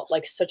felt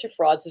like such a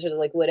fraud, sister,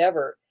 like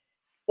whatever.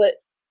 But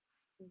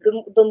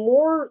the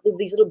more of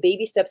these little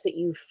baby steps that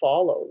you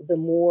follow, the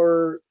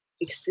more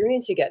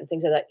experience you get and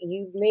things like that.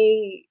 You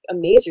may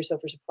amaze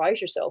yourself or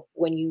surprise yourself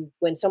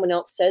when someone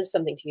else says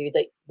something to you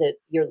that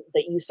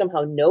you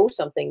somehow know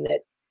something that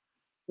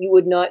you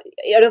would not.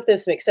 I don't know if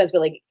this makes sense, but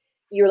like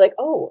you're like,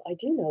 oh, I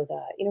do know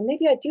that.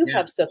 Maybe I do yeah,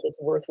 have stuff that's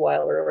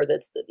worthwhile, or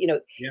that's yeah.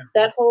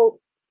 that whole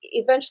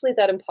eventually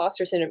that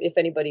imposter syndrome. If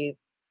anybody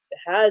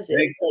has I it,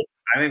 think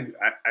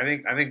like.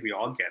 I think we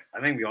all get.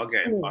 I think we all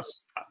get Mm,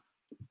 imposter.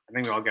 I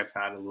think we all get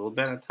that a little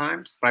bit at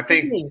times. But I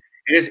think mhm,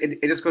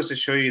 it just goes to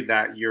show you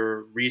that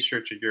your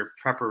research or your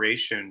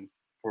preparation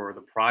for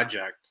the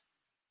project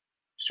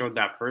showed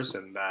that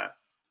person that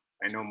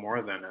I know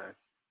more than a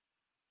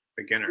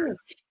beginner, mhm.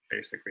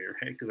 basically,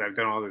 right? Because I've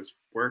done all this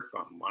work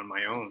on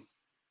my own,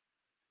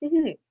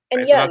 Mhm. And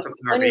right? So yeah, that's our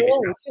on your baby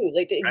own steps, too,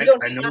 like, you right?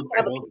 don't have to I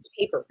have a know piece of this.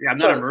 paper. Yeah, I'm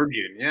not Sorry.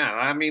 emerging. Yeah,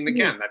 I mean, Mhm.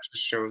 again, that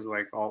just shows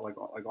like all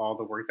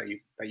the work that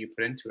you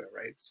put into it,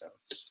 right? So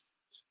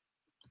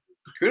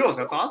kudos,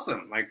 that's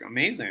awesome, like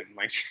amazing,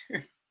 like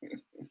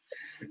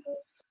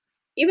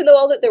Even though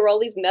all that there were all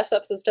these mess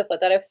ups and stuff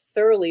like that, I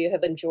thoroughly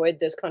have enjoyed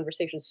this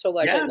conversation so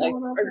much. yeah, no, I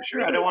for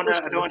sure. really I appreciate don't you want,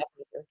 having me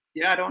here.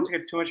 yeah, I don't want to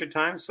get too much of your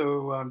time. So,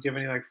 do you have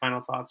any like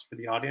final thoughts for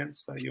the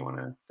audience that you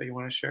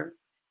wanna share?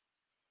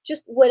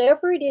 Just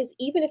whatever it is,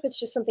 even if it's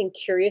just something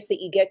curious that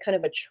you get kind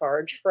of a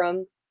charge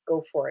from,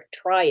 go for it.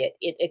 Try it,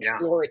 Yeah,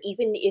 explore it.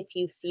 Even if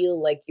you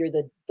feel like you're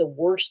the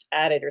worst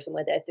at it or something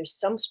like that, if there's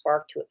some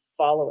spark to it,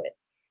 follow it.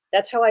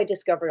 That's how I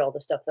discovered all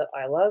the stuff that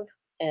I love.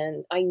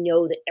 And I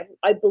know that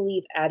I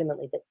believe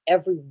adamantly that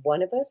every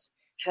one of us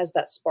has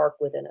that spark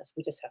within us.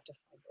 We just have to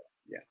find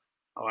yeah.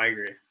 Oh, I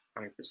agree,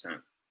 100%.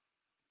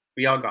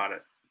 We all got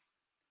it.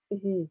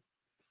 it. Hmm.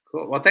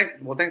 Cool. Well,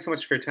 thanks so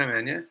much for your time,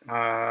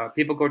 Anya.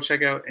 People go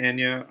check out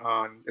Anya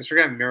on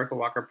Instagram, Miracle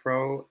Walker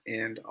Pro,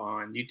 and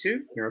on YouTube,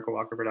 Miracle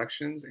Walker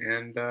Productions.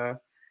 And good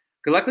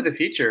luck with the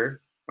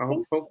future. I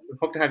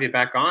hope to have you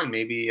back on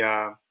maybe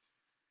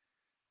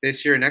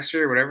this year, next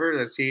year, whatever.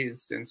 Let's see and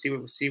see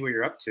what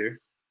you're up to.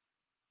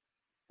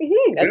 Hmm.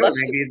 Who I'd knows? love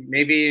to.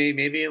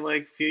 Maybe in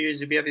like a few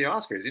years you'll be at the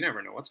Oscars. You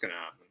never know what's gonna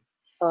happen.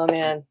 Oh Something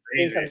man,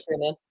 dream come crazy. true,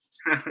 man.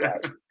 Yeah.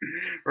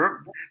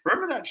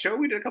 Remember that show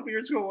we did a couple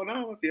years ago? Went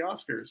on with the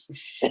Oscars.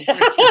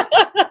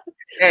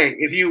 Hey,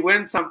 if you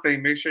win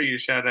something, make sure you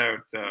shout out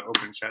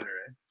Open Shutter.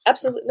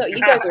 Absolutely. No, you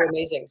Eh? guys are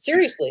amazing.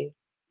 Seriously.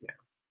 Yeah,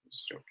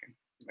 just joking.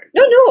 Like,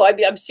 No,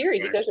 I'm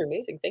serious. You right. guys are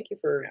amazing. Yeah,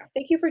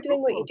 Thank you for doing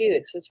cool, what you cool. do.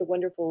 It's such a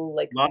wonderful,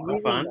 like, Lots of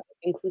really fun.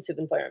 inclusive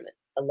environment.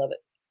 I love it.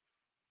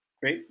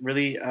 Great.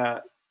 Really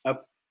up,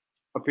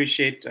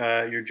 appreciate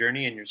your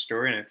journey and your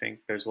story, and I think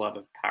there's a lot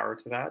of power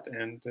to that.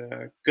 And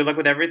good luck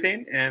with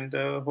everything. And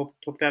hope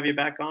to have you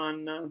back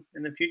on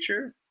in the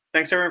future.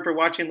 Thanks everyone for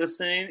watching,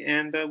 listening,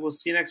 and we'll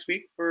see you next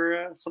week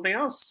for something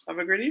else. Have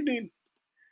a great evening.